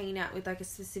 just hanging out with, like, a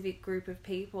specific group of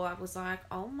people. I was like,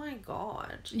 oh my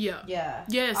god. Yeah,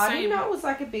 same. I didn't know it was,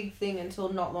 like, a big thing until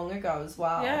not long ago as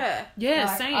well.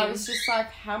 Like, same. I was just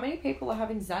like, how many people are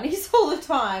having Xannies all the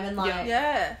time, and, like,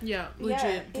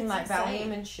 legit, and, like,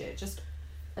 Valium and shit, just,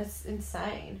 it's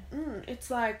insane.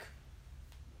 It's like,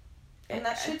 and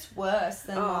that shit's worse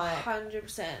than, like, 100%.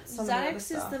 Xanax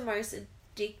is the most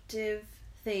addictive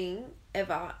thing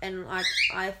ever, and, like,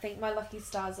 I think my lucky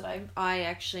stars that I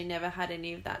actually never had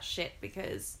any of that shit,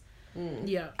 because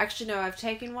actually no, I've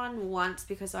taken one once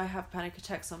because I have panic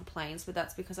attacks on planes, but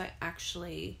that's because I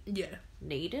actually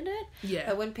needed it.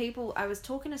 But when I was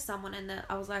talking to someone, and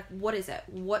I was like, what is it,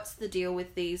 what's the deal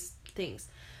with these things,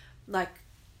 like,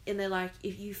 and they're like,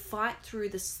 if you fight through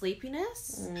the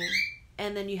sleepiness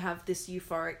and then you have this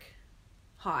euphoric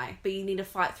high, but you need to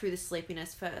fight through the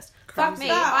sleepiness first. Fuck me,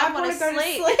 I want to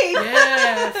sleep.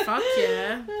 Yeah, fuck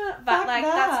yeah. But, like,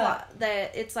 that's what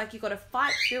it's like, you got to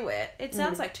fight through it. It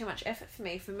sounds like too much effort for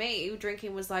me. For me,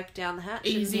 drinking was like down the hatch.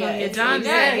 Easy, you're done.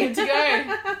 Yeah, good to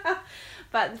go.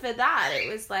 But for that,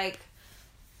 it was like,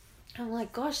 I'm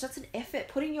like, gosh, that's an effort,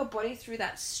 putting your body through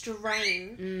that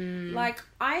strain. Like,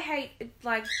 I hate,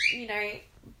 like, you know,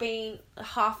 being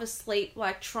half asleep,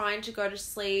 like, trying to go to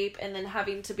sleep and then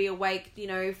having to be awake, you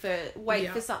know, for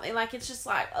something. Like, it's just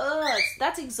like,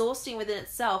 that's exhausting within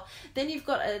itself. Then you've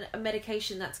got a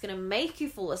medication that's going to make you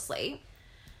fall asleep,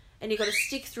 and you've got to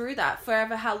stick through that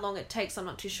forever, how long it takes, I'm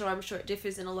not too sure. I'm sure it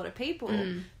differs in a lot of people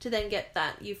to then get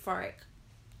that euphoric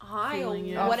high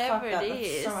feeling, or whatever it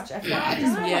is. That's so much effort. I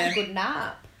just want a good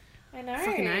nap. I know.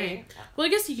 Fucking A. Well, I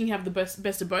guess you can have the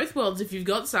best of both worlds if you've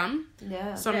got some.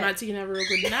 Yeah. Some nights you can have a real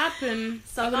good nap, and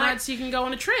other nights you can go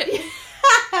on a trip.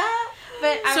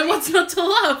 What's not to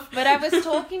love? But I was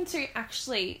talking to,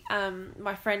 actually,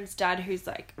 my friend's dad, who's,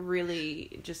 like,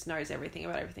 really just knows everything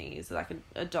about everything. He's, like,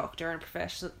 a doctor and a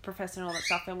professor and all that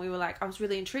stuff. And we were like, I was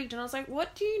really intrigued. And I was like,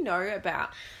 what do you know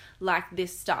about, like,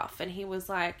 this stuff? And he was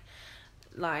like,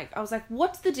 like, I was like,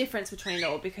 what's the difference between it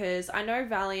all? Because I know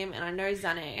Valium and I know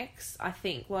Xanax, I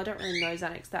think. Well, I don't really know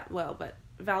Xanax that well, but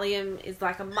Valium is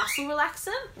like a muscle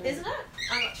relaxant, isn't it?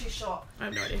 I'm not too sure. I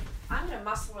have no idea. I'm going to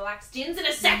muscle relax Gins in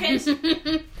a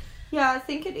second. Yeah, I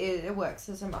think it is. It works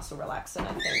as a muscle relaxant,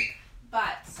 I think.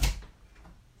 But,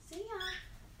 see ya.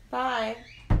 Bye.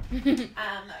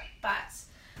 But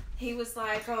he was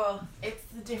like, oh, it's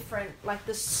the different, like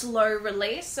the slow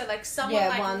release. So like someone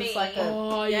like one's me, like a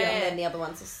Oh, yeah. and then the other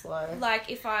one's a slow. like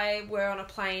if I were on a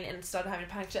plane and started having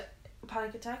a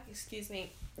panic attack, excuse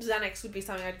me, Xanax would be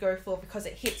something I'd go for because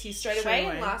it hits you straight away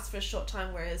and lasts for a short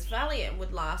time, whereas Valium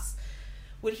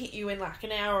would hit you in like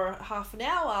an hour or half an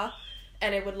hour,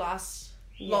 and it would last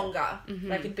longer. Mm-hmm.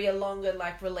 Like it'd be a longer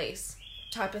like release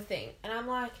type of thing. And I'm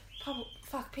like,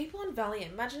 fuck, people on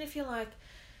Valium. Imagine if you're like,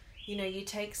 you know, you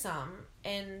take some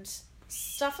and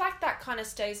stuff like that kind of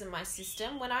stays in my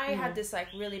system. When I had this like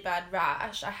really bad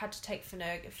rash, I had to take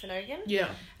Phenergan. Yeah.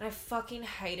 And I fucking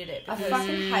hated it I because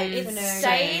fucking hate it Phenergan.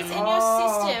 stays in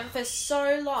your system for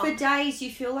so long. For days,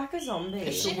 you feel like a zombie.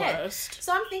 It's the Shithead. worst.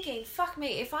 So I'm thinking, fuck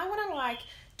me, if I want to like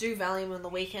do Valium on the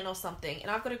weekend or something and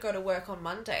I've got to go to work on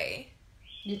Monday,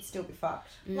 You'd still be fucked.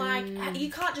 like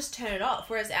you can't just turn it off.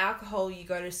 Whereas alcohol, you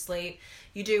go to sleep,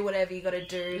 you do whatever you got to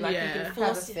do, like you Yeah. can Have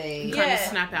force a feed. You kind of Yeah.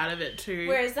 snap out of it too.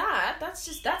 Whereas that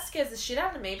scares the shit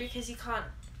out of me because you can't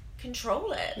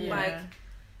control it. Yeah. Like,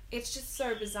 it's just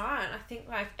so bizarre. And I think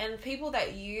like, and people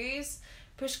that use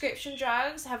prescription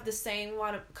drugs have the same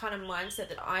kind of mindset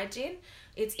that I did.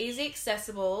 It's easy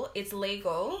accessible, it's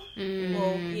legal.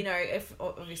 Well, you know, if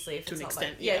obviously if To it's an not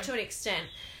extent, like, yeah. to an extent,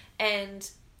 and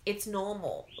it's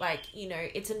normal. Like, you know,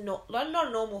 it's not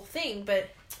a normal thing, but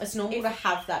It's normal to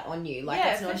have that on you. Like,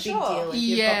 Yeah, it's not a for big sure. deal if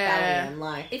you've Yeah. got Valium.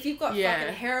 Like, if you've got Yeah.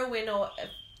 fucking heroin or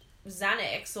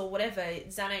Xanax or whatever,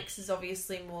 Xanax is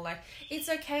obviously more like, it's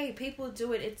okay, people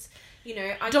do it, it's, you know,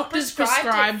 I got Doctors prescribed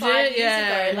prescribed it 5 it, years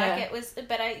yeah, ago, like yeah. it was,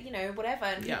 but I, you know, whatever,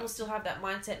 and Yeah. people still have that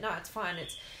mindset, no, it's fine,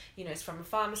 it's, you know, it's from a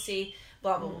pharmacy,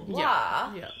 blah, blah, blah, Yeah.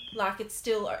 blah. Yeah. Like,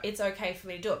 it's okay for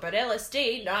me to do it, but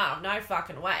LSD, no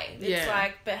fucking way. It's Yeah.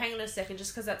 like, but hang on a second,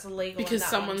 just because that's illegal and Because that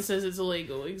someone one's- says it's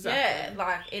illegal, exactly. yeah,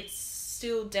 like, it's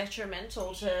still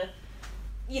detrimental to,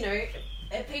 you know,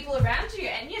 people around you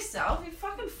and yourself. You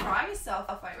fucking fry yourself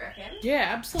up, I reckon. Yeah,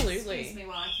 absolutely. Excuse me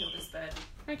while I kill this bird.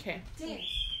 Okay. Dance.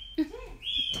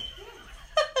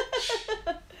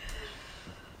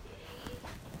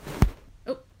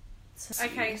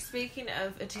 Okay, speaking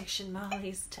of addiction,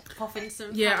 Marley's popping some.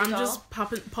 Yeah, I'm Panadol. just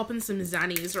popping some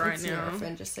Xannies right it's now.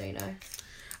 Nurofen, just so you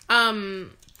know.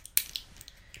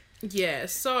 Yeah,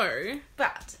 so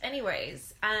But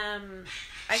anyways,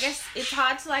 I guess it's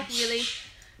hard to like really.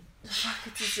 Fuck,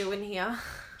 it's a zoo in here.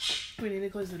 we need to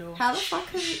close the door. How the fuck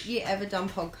have you ever done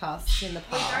podcasts in the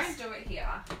We past? don't do it here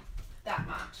that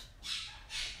much.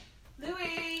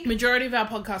 Louis. Majority of our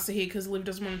podcasts are here because Liv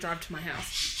doesn't want to drive to my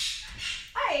house.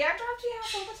 Hey, I drive to your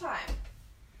house all the time.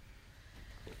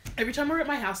 Every time we're at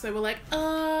my house, they were like,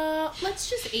 let's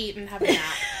just eat and have a nap.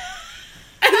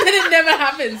 And then it never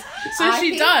happens. So I she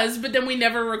think- does, but then we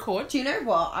never record. Do you know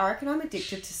what? I reckon I'm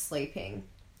addicted to sleeping.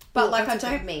 But, Well, like, I that's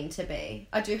okay. don't mean to be.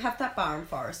 I do have that Barham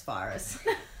Forest virus.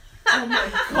 Oh my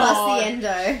god. Plus the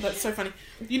endo. That's so funny.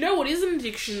 You know what is an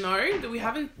addiction, though, that we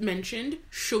haven't mentioned?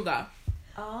 Sugar.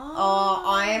 Oh,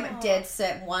 I am dead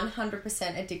set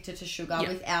 100% addicted to sugar Yeah.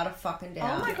 without a fucking Oh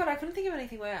doubt. my god, I couldn't think of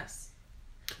anything worse.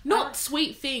 Not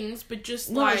sweet things, but just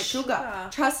No, like... sugar. sugar.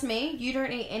 Trust me, you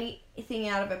don't eat anything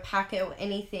out of a packet or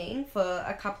anything for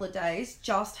a couple of days.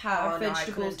 Just have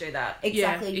vegetables. do that.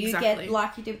 Exactly. Yeah, You exactly. get,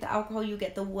 like you did with the alcohol, you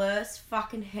get the worst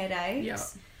fucking headaches.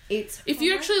 Yeah. It's If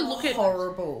you actually look at...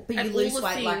 horrible. But at you all lose the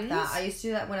weight like that. things- I used to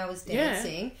do that when I was Yeah.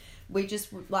 dancing. We just,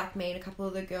 like me and a couple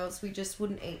of the girls, we just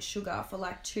wouldn't eat sugar for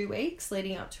like 2 weeks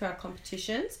leading up to our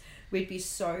competitions. We'd be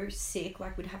so sick,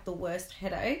 like we'd have the worst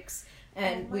headaches.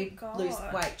 And Oh my we'd God. lose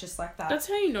weight just like that. That's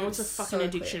how you know it's a It's fucking so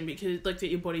addiction, because like that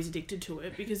your body's addicted to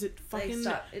it, because it fucking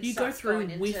it you go starts through going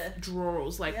into-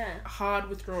 withdrawals, like Yeah. hard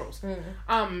withdrawals.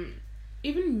 Mm.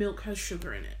 Even milk has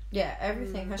sugar in it, Yeah,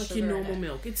 everything has like sugar your in normal it.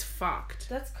 milk. It's fucked.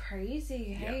 That's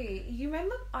crazy. Hey, you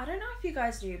remember? I don't know if you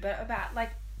guys knew, but about like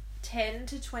 10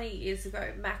 to 20 years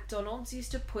ago, McDonald's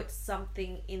used to put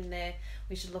something in there.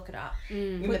 We should look it up.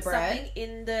 In Put the bread. something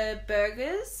in the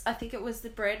burgers. I think it was the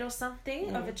bread or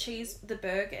something of a cheese. The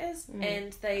burgers,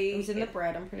 and they It was in the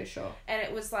bread, I'm pretty sure. and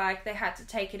it was like they had to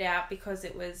take it out because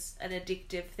it was an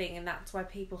addictive thing, and that's why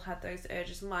people had those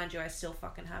urges. Mind you, I still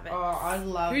fucking have it. Oh, I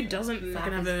love Who doesn't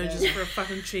fucking have Macca's urges burger. for a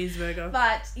fucking cheeseburger?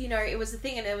 But you know, it was a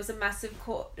thing, and it was a massive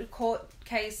court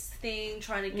case thing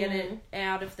trying to get it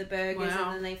out of the burgers, Wow.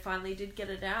 and then they finally did get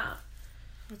it out.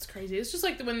 That's crazy. It's just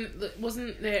like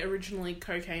wasn't there originally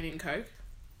cocaine in Coke?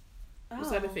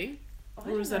 Was that a thing?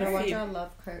 Or was that a No wonder thing? I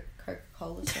love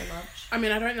Coca-Cola so much. I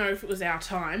mean, I don't know if it was our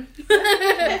time.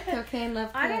 Cocaine, love.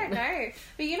 I don't know,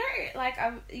 but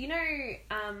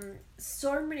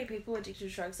so many people are addicted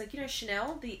to drugs. Like,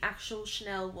 Chanel, the actual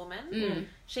Chanel woman,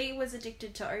 she was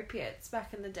addicted to opiates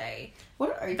back in the day. What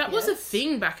are opiates? That was a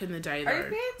thing back in the day, though.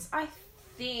 Opiates, I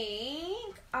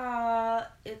think,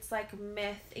 it's like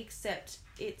meth, except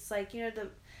it's like, the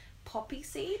poppy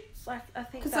seeds. Like, I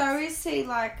think Because I always see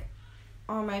like,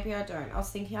 oh, maybe I don't. I was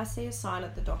thinking I see a sign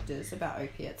at the doctor's about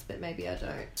opiates, but maybe I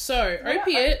don't. So, What are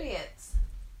opiates?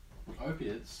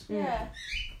 Opiates? Yeah.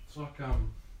 It's like,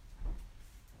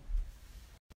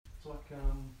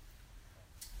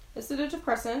 Is it a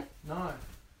depressant? no,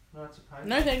 it's a pain.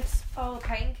 No thanks. Oh, a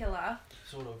painkiller.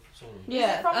 Sort of.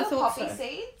 Yeah, Is it from I the thought poppy so.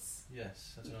 seeds?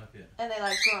 Yes, that's an opiate. And they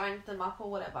like grind them up or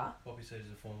whatever. Poppy seed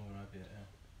is a form of an opiate,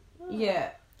 yeah. Yeah,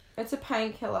 it's a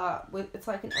painkiller. It's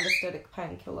like an anesthetic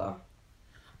painkiller.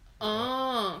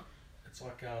 Oh. It's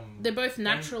like, They're both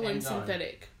natural and Endone.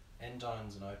 synthetic.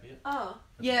 Endine's an opiate. Oh,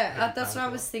 Yeah, that's what I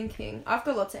was thinking. I've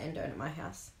got lots of endone at my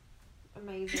house.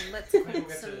 amazing. Let's People put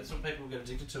get some... to, it's what people get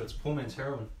addicted to. It's poor man's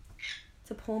heroin.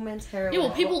 It's a poor man's heroin. Yeah,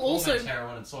 well, people Poor also... man's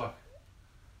heroin, it's like...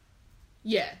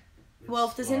 Yeah. Well,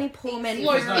 if there's any poor men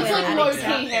Low, There's no it's like heroin low-key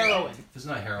out there. heroin. There's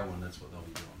no heroin, that's what they'll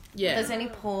be doing. Yeah. If there's any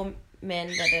poor men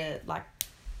that are like,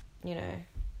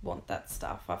 want that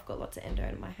stuff, I've got lots of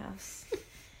endone in my house.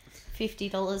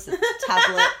 $50 a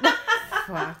tablet.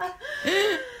 Fuck.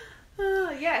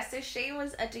 Yeah, so she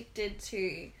was addicted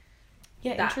to...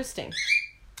 Yeah, That. interesting.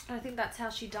 I think that's how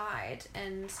she died.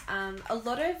 And a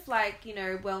lot of,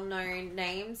 well-known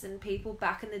names and people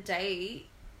back in the day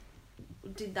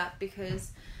did that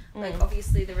because,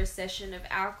 obviously the recession of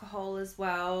alcohol as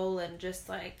well, and just,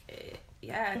 I It's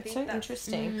think so that's...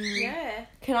 interesting. Yeah.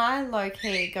 Can I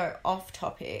low-key go off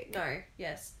topic? No,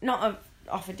 yes. Not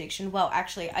off addiction. Well,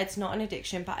 actually, it's not an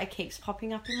addiction, but it keeps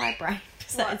popping up in my brain.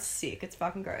 So What? it's sick. It's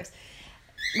fucking gross.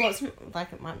 Well, it's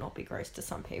like, it might not be gross to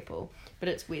some people, but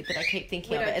it's weird that I keep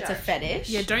thinking We of it. don't It's a judge. fetish.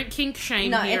 Yeah, don't kink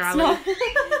shame No, here, it's Ali. not.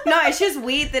 No, it's just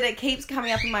weird that it keeps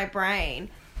coming up in my brain.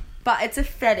 But it's a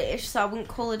fetish, so I wouldn't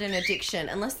call it an addiction.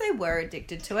 Unless they were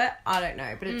addicted to it, I don't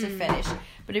know. But it's a fetish.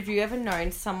 But have you ever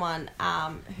known someone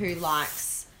who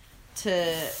likes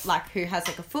to, who has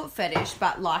a foot fetish,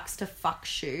 but likes to fuck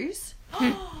shoes?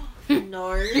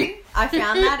 No. I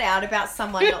found that out about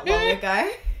someone not long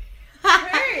ago.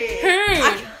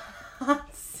 Who?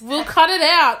 We'll cut it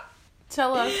out.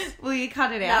 Tell us. Will you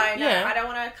cut it No, out? Yeah. I don't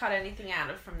want to cut anything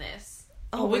out from this.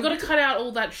 Oh, we got to cut out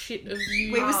all that shit of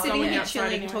you We were sitting going here outside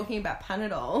chilling anyway. talking about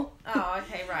Panadol. Oh,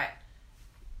 okay, right.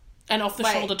 And off the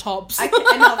Wait. shoulder tops. Okay,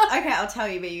 I'll tell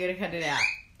you, but you got to cut it out.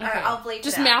 Alright, I'll bleep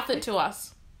Just it out. mouth it to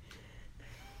us.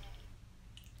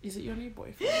 Is it your new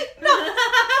boyfriend?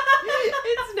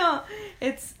 It's not.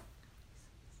 It's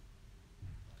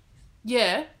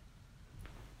Yeah.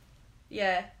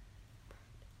 Yeah.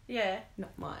 Yeah.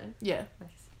 not mine. Yeah.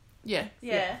 Yeah.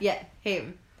 Yeah. Yeah,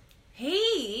 him.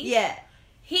 He? Yeah.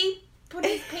 He put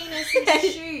his penis in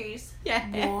his shoes.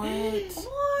 Yeah. What?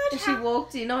 What? And she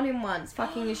walked in on him once,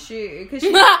 fucking his shoe, because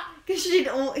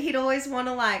he'd always want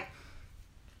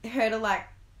to her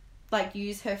to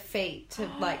use her feet to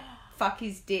fuck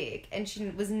his dick, and she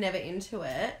was never into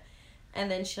it. And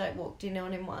then she walked in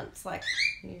on him once,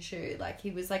 in his shoe,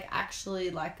 he was actually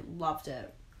loved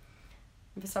it.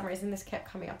 And for some reason, this kept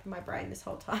coming up in my brain this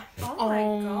whole time.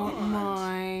 Oh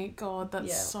my god. That's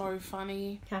Yeah. so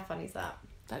funny. How funny is that?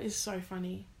 That is so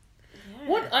funny. Yeah.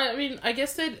 What I mean, I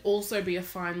guess there'd also be a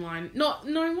fine line. Not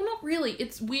really.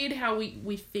 It's weird how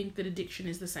we think that addiction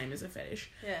is the same as a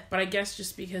fetish. Yeah. But I guess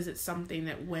just because it's something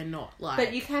that we're not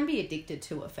But you can be addicted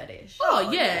to a fetish. Oh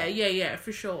yeah,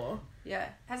 for sure. Yeah.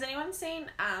 Has anyone seen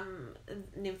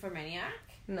Nymphomaniac?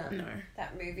 No. No.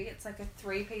 That movie? It's a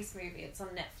 3-piece movie. It's on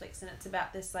Netflix, and it's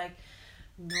about this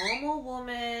normal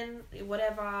woman,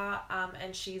 whatever,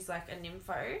 and she's a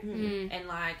nympho,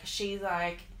 and she's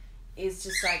is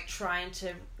just trying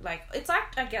to it's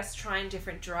I guess trying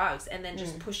different drugs and then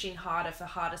just pushing harder for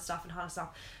harder stuff.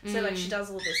 So she does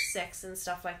all this sex and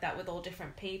stuff like that with all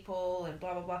different people and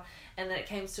blah blah blah, and then it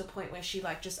came to a point where she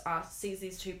just sees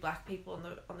these 2 black people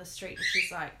on the street, and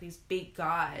she's these big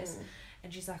guys.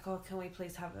 And she's like, oh, can we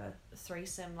please have a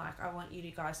threesome? I want you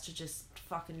guys to just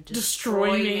fucking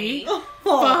destroy me.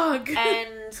 Fuck.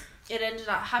 And it ended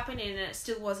up happening, and it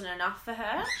still wasn't enough for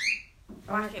her.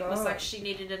 my It was God. she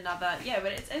needed another. Yeah,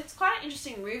 but it's quite an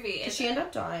interesting movie. Did she end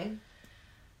up dying?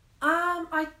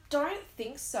 I don't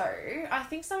think so. I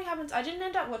think something happens. I didn't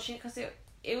end up watching it because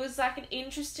it was like an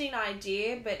interesting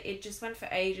idea, but it just went for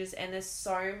ages, and there's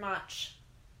so much,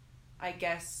 I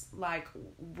guess, like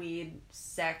weird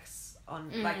sex on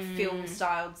like film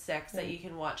styled sex that you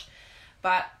can watch.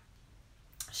 But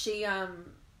she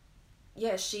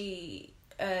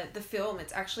the film,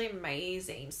 it's actually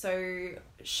amazing. So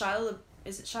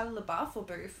is it Shia LaBeouf or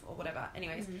Booth or whatever?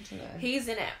 Anyways, he's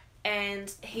in it,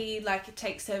 and he like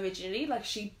takes her virginity. Like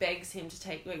she begs him to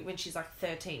take, like, when she's like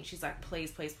 13. She's like,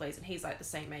 please, please, please, and he's like the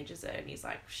same age as her, and he's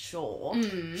like, sure,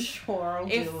 Sure, I'll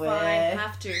do if it. I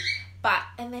have to. But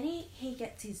and then he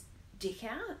gets his dick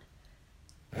out.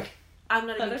 I'm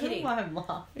not I even don't know kidding. why I'm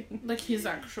laughing. Like his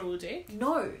actual dick.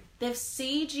 No, they've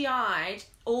CGI'd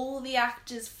all the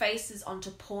actors' faces onto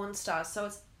porn stars, so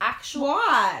it's actual.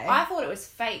 Why? I thought it was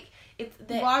fake.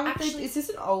 Why would they? Is this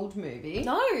an old movie?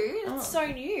 No, it's so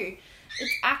new.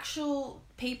 It's actual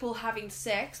people having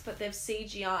sex, but they've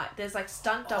CGI'd. There's like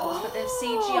stunt doubles, but they've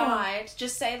CGI'd.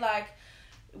 Just say like,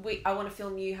 I want to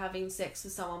film you having sex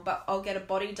with someone, but I'll get a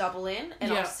body double in,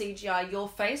 and I'll CGI your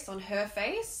face on her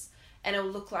face, and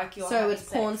it'll look like you're. So it's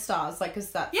sex. porn stars, like,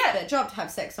 because that's their job to have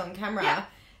sex on camera. Yeah.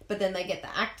 But then they get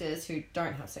the actors who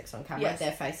don't have sex on camera, Yes.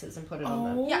 their faces, and put it on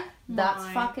them. Yeah. That's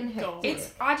My fucking God.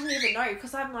 hectic. I didn't even know,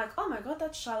 because I'm like, oh my god,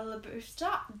 that's Shia LaBeouf's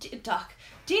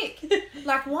dick.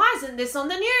 Like, why isn't this on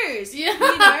the news? Yeah. You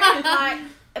know, like,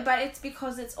 but it's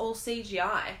because it's all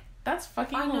CGI. That's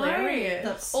fucking I know. hilarious.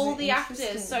 That's All so the actors,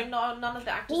 interesting. so none of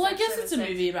the actors. Well, I actually guess it's a have sex.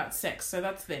 movie about sex, so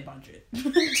that's their budget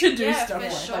to do Yeah, stuff for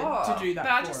like sure. to do that.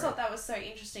 But I for just it. thought that was so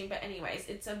interesting. But anyways,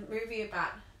 it's a movie about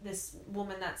this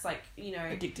woman that's like, you know,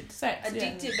 addicted to sex.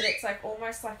 addicted, but it's like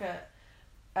almost like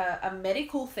a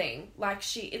medical thing. Like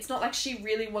it's not like she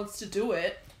really wants to do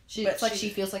it. But It's like she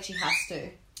feels like she has to.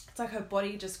 It's like her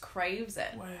body just craves it.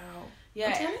 Yeah. Wow. I'm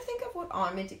Yeah, trying to think of what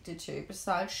I'm addicted to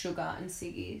besides sugar and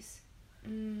ciggies.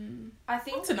 I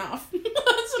think That's enough.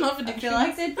 That's enough I addiction. feel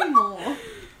like there'd be more.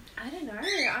 I don't know.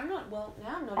 I'm not. Well,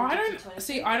 now I'm not. I addicted don't to anything,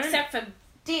 see. I don't. except for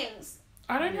dins.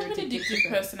 I don't You're have an addicted to addictive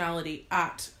them. personality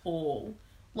at all.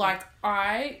 Like,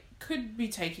 I could be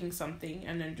taking something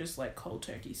and then just, like, cold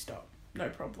turkey stop. No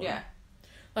problem. Yeah,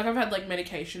 Like, I've had, like,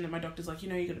 medication that my doctor's like, you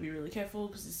know, you got to be really careful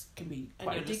because this can be and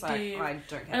quite you're addictive. just like, I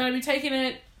don't And care. I'd be taking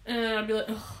it and then I'd be like,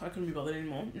 oh, I couldn't be bothered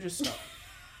anymore. Just stop.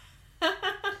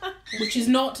 Which is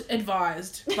not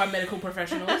advised by medical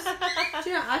professionals. Do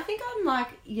you know, I think I'm like,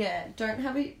 don't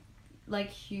have a, like,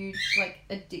 huge, like,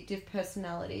 addictive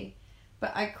personality,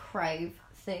 but I crave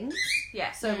things.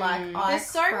 Yeah. So, like, I There's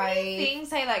so crave... many things.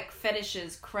 Say like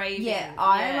fetishes, craving. Yeah,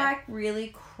 I, like,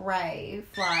 really crave,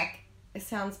 like, it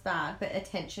sounds bad, but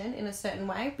attention in a certain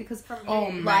way, because... Oh,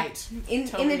 like, mate. in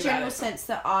Tell me the about general it. sense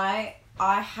that I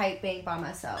hate being by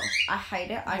myself. I hate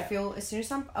it. I feel, as soon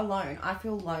as I'm alone, I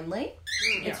feel lonely.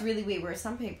 It's really weird. Whereas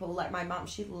some people, like my mum,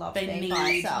 she loves They being need,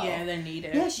 by herself. yeah, they need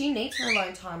it. Yeah, she needs her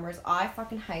alone time, whereas I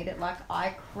fucking hate it. Like,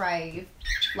 I crave,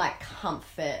 like,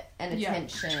 comfort and Yeah.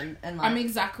 attention and, like... I'm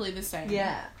exactly the same.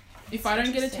 yeah. If I don't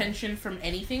get interesting. attention from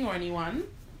anything or anyone,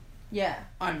 Yeah.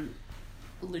 I'm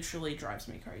literally drives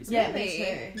me crazy. Yeah, Really?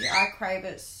 me too. I crave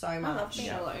it so I love much. being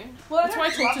Yeah. alone. That's why I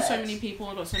talk to love so it. many people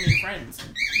and got so many friends.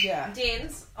 Yeah.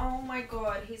 Dins, oh my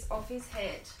god, he's off his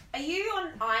head. Are you on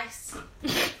ice?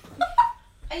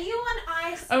 Are you on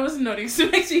ice? I was not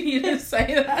expecting you to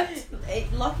say that.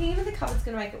 Locking into the cupboard's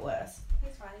gonna make it worse.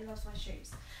 He's fine, he loves my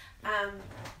shoes.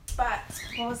 But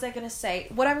what was I gonna say?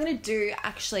 What I'm gonna do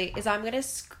actually is I'm gonna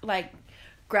like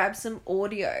grab some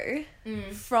audio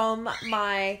from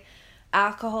my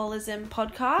alcoholism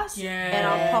podcast, Yeah. and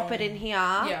I'll pop it in here,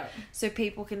 Yeah. so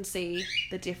people can see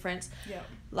the difference. Yeah.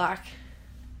 Like,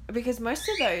 because most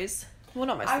of those, well,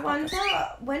 not most. I of the wonder,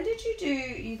 podcasts. when did you do...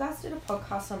 You guys did a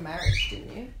podcast on marriage,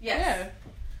 didn't you? Yes.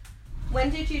 When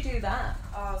did you do that?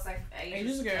 Oh, it was like ages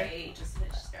Ages ago. Ages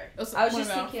ago. I was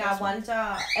just thinking, I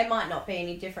wonder... It might not be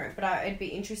any different, but it'd be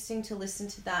interesting to listen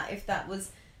to that if that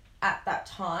was at that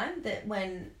time, that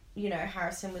when, you know,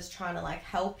 Harrison was trying to, like,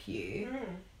 help you...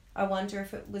 I wonder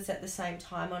if it was at the same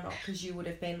time or not, because you would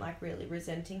have been, like, really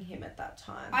resenting him at that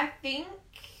time. I think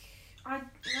I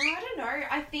don't know.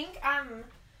 I think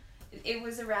it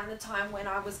was around the time when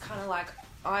I was kind of like,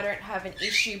 I don't have an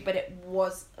issue, but it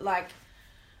was like,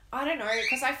 I don't know,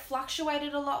 because I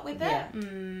fluctuated a lot with it.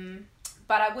 Yeah.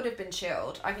 But I would have been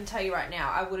chilled. I can tell you right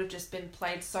now, I would have just been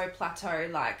played so plateau,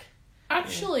 like.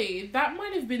 Actually, that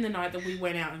might have been the night that we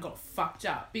went out and got fucked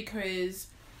up because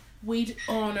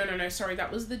sorry,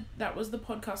 that was the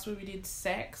podcast where we did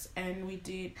sex and we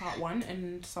did part 1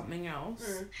 and something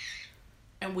else.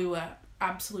 And we were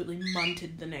absolutely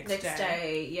munted the next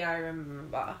day. Yeah, I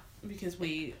remember. Because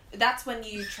That's when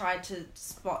you tried to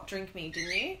spot drink me,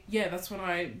 didn't you? yeah, that's when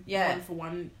I 1 for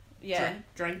 1 Yeah.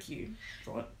 drank you.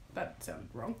 What? That sounded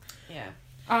wrong. Yeah.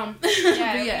 Yeah,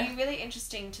 Yeah, but it'd be really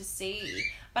interesting to see.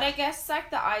 But I guess,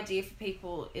 like, the idea for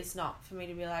people is not for me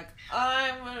to be like,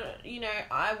 I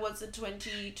was a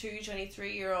 22,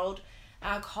 23-year-old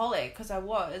alcoholic, because I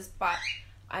was, but,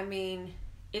 I mean,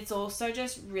 it's also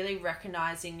just really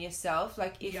recognizing yourself.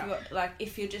 Like,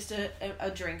 if you're just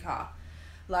a drinker,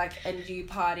 like, and you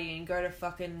party and go to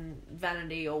fucking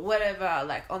Vanity or whatever,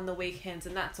 like, on the weekends,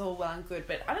 and that's all well and good,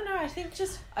 but I don't know, I think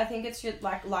it's your,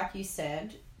 like you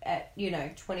said, at,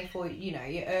 24,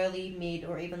 your early, mid,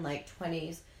 or even late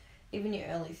 20s, even your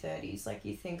early 30s, like,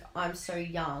 you think, I'm so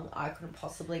young, I couldn't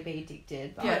possibly be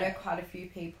addicted. But I know quite a few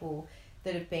people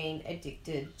that have been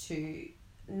addicted to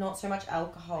not so much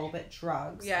alcohol, but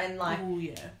drugs. Yeah. And, like, Oh,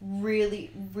 yeah.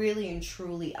 really, really and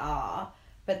truly are,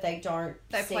 but they don't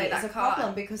see play it as that a card.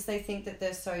 problem because they think that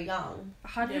they're so young.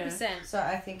 100%. So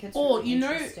I think it's Or, really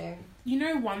interesting.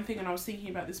 One thing, and I was thinking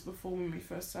about this before when we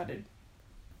first started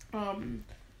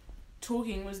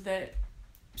talking, was that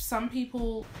some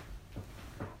people...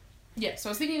 Yeah, so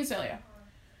I was thinking this earlier.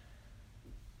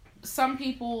 Some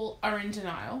people are in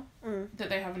denial that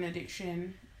they have an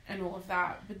addiction and all of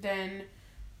that, but then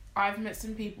I've met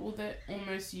some people that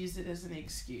almost use it as an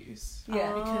excuse.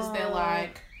 Yeah. Because they're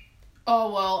like,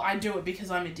 oh, well, I do it because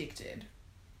I'm addicted.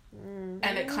 And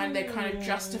they kind of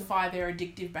justify their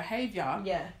addictive behaviour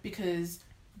because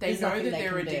they There's know nothing that they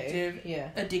they're can do.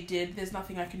 addicted. There's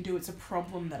nothing I can do. It's a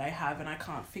problem that I have and I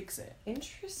can't fix it.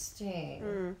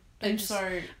 Interesting. And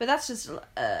so... But that's just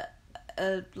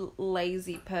a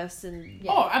lazy person.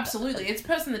 Yeah. Oh, absolutely. It's a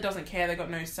person that doesn't care. They've got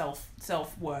no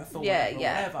self-worth or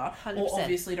whatever. 100%. Or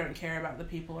obviously don't care about the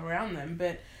people around them.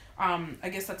 But I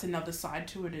guess that's another side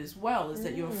to it as well, is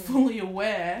that you're fully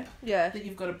aware that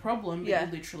you've got a problem, but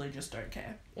you literally just don't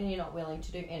care. And you're not willing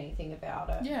to do anything about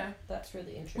it. Yeah. That's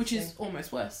really interesting. Which is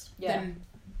almost worse than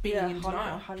being in Yeah,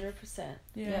 denial. 100%.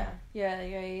 Yeah.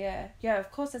 Yeah,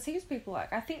 of course, there's heaps of people,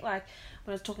 like, I think, like,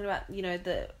 when I was talking about,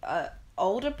 the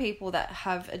older people that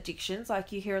have addictions,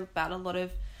 like, you hear about a lot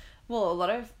of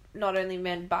not only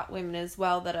men but women as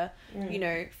well that are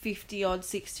 50 odd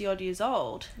 60 odd years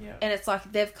old, and it's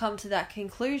like they've come to that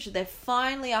conclusion. They've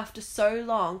finally, after so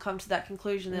long, come to that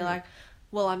conclusion. They're like,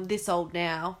 well, I'm this old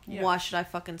now, why should I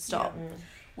fucking stop?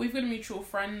 We've got a mutual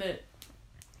friend that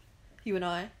you and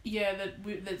I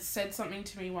that said something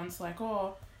to me once, like,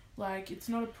 oh, like, it's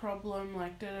not a problem,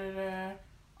 like,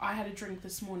 I had a drink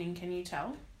this morning, can you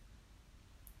tell?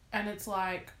 And it's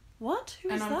like, what? Who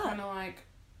is and I'm that? kind of like,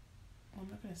 I'm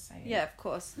not going to say it. Yeah, of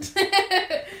course.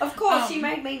 Of course, you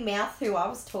made me mouth who I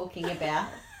was talking about. Yeah,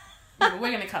 but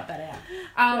we're going to cut that out.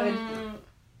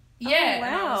 Yeah, wow.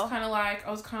 and I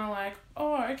was kind of like,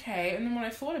 oh, okay. And then when I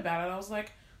thought about it, I was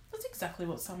like, that's exactly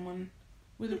what someone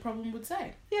with a problem would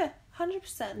say. Yeah,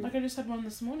 100%. Like, I just had one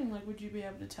this morning, like, would you be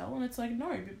able to tell? And it's like,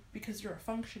 no, because you're a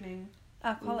functioning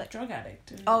Alcoholic. drug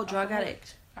addict. And Drug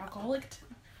addict. Alcoholic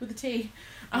with a T.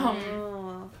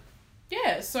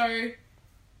 Yeah, so...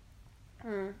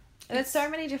 There's so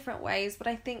many different ways, but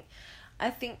I think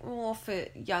more for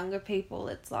younger people,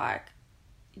 it's like,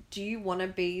 do you want to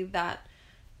be that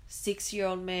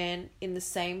 6-year-old man in the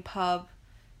same pub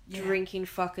drinking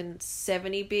fucking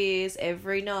 70 beers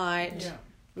every night? Yeah.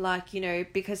 Like,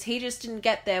 because he just didn't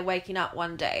get there waking up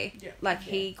one day. Yeah. Like,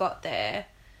 he got there,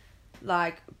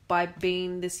 like, by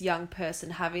being this young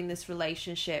person, having this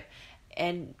relationship,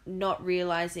 and not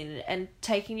realizing it, and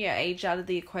taking your age out of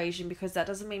the equation, because that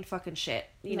doesn't mean fucking shit,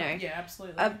 you know? Yeah,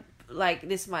 absolutely. Like,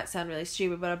 this might sound really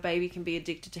stupid, but a baby can be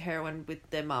addicted to heroin with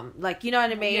their mum. Like, you know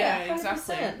what I mean? Yeah,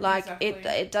 exactly. 100%. Like,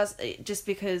 exactly. it does, just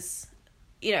because,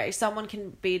 someone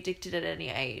can be addicted at any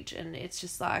age, and it's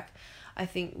just like, I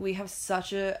think we have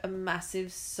such a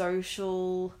massive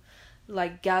social,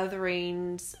 like,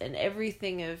 gatherings and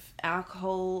everything of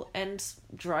alcohol and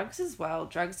drugs as well.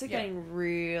 Drugs are getting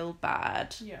real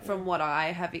bad from what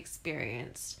I have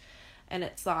experienced. And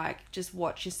it's like, just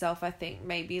watch yourself. I think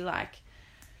maybe, like,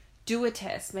 do a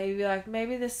test. Maybe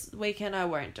this weekend I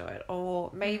won't do it.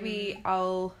 Or maybe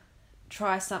I'll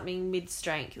try something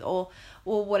mid-strength or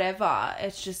whatever.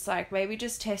 It's just like, maybe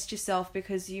just test yourself,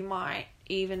 because you might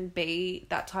even be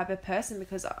that type of person,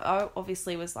 because I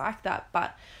obviously was like that,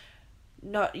 but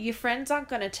not, your friends aren't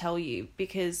going to tell you,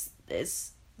 because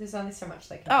there's only so much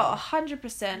they can Oh, do.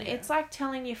 100%. Yeah. It's like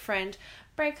telling your friend,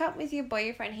 break up with your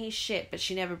boyfriend, he's shit, but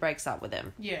she never breaks up with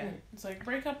him. Yeah. It's like,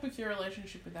 break up with your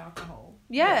relationship with alcohol.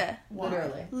 Yeah. Why?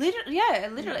 Literally.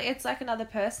 Literally. It's like another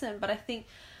person. But I think,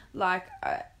 like,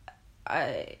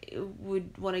 I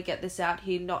would want to get this out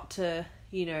here, not to,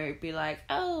 be like,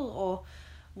 oh, or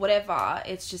whatever.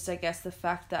 It's just, I guess, the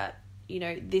fact that, you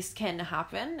know, this can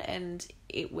happen and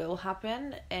it will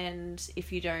happen, and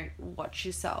if you don't watch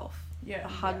yourself,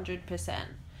 100%.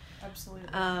 Absolutely.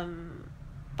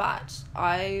 But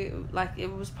I, like, it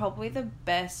was probably the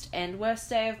best and worst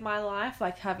day of my life,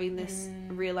 like, having this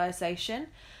realization.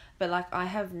 But, like, I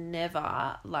have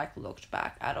never, like, looked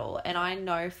back at all. And I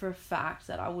know for a fact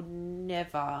that I would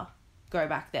never go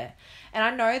back there. And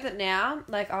I know that now,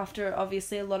 like, after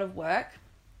obviously a lot of work,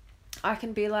 I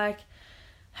can be like,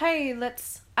 hey,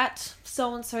 let's, at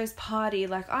so-and-so's party,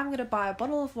 like, I'm going to buy a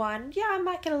bottle of wine. Yeah, I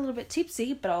might get a little bit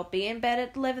tipsy, but I'll be in bed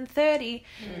at 11:30.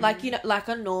 Like, you know, like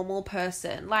a normal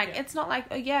person. Like, it's not like,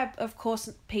 oh, yeah, of course,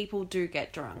 people do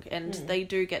get drunk and they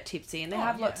do get tipsy and they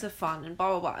have lots of fun and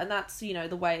blah, blah, blah. And that's, you know,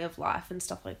 the way of life and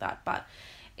stuff like that. But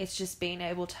it's just being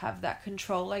able to have that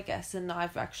control, I guess, and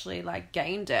I've actually, like,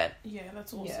 gained it. Yeah,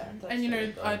 that's awesome. Yeah, that's and, you know,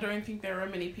 really good. I don't think there are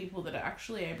many people that are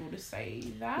actually able to say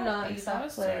that. No, either, exactly.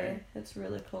 so, It's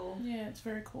really cool. yeah, it's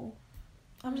very cool.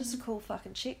 I'm just a cool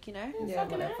fucking chick, you know? Yeah,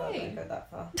 fucking whatever. I A. don't go that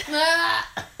far.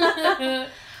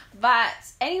 But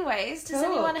anyways, does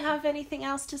Cool. anyone have anything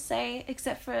else to say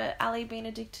except for Ali being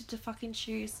addicted to fucking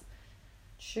shoes?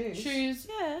 Shoes. Shoes,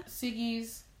 Yeah,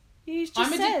 ciggies. you just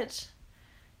I'm said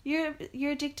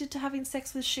you're addicted to having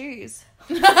sex with shoes.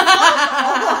 Oh,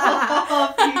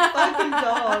 you fucking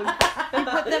dog. You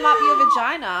put them up your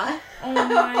vagina, Oh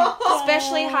my god.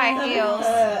 especially high heels.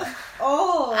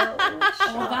 Oh, Oh, that's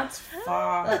fucked. that's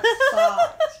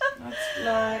fucked. That's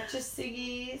No, just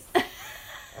ciggies,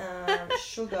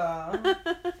 sugar,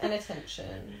 and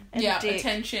attention. And yeah, dick.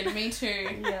 attention. Me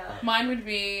too. Yeah. Mine would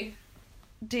be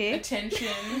Dick.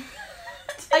 attention.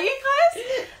 Are you guys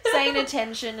saying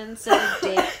attention instead of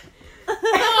dick? No.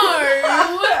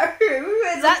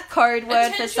 Is that code word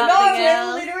for Attention. something No, we're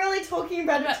else? literally talking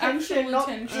about But attention, actual not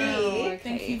attention. dick. Oh, okay.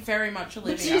 Thank you very much, But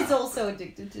Olivia. she's also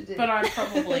addicted to dick. But I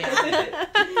probably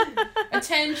am.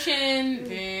 Attention,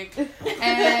 Vic,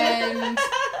 and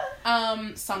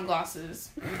sunglasses.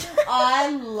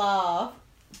 I love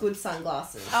good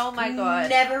sunglasses. Oh my god.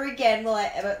 Never again will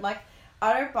I ever, like,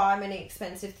 I don't buy many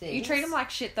expensive things. You treat them like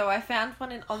shit though. I found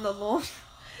one on the lawn.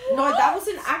 No, that was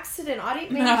an accident. I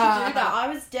didn't mean to do that. I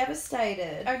was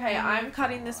devastated. Okay, I'm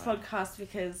cutting this podcast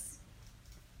because...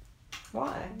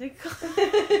 Why? Because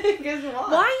Why?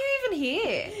 why are you even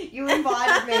here? You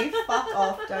invited me. Fuck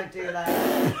off. Don't do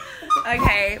that.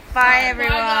 Okay, bye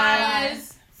everyone. Bye,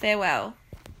 guys. Farewell.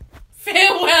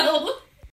 Farewell.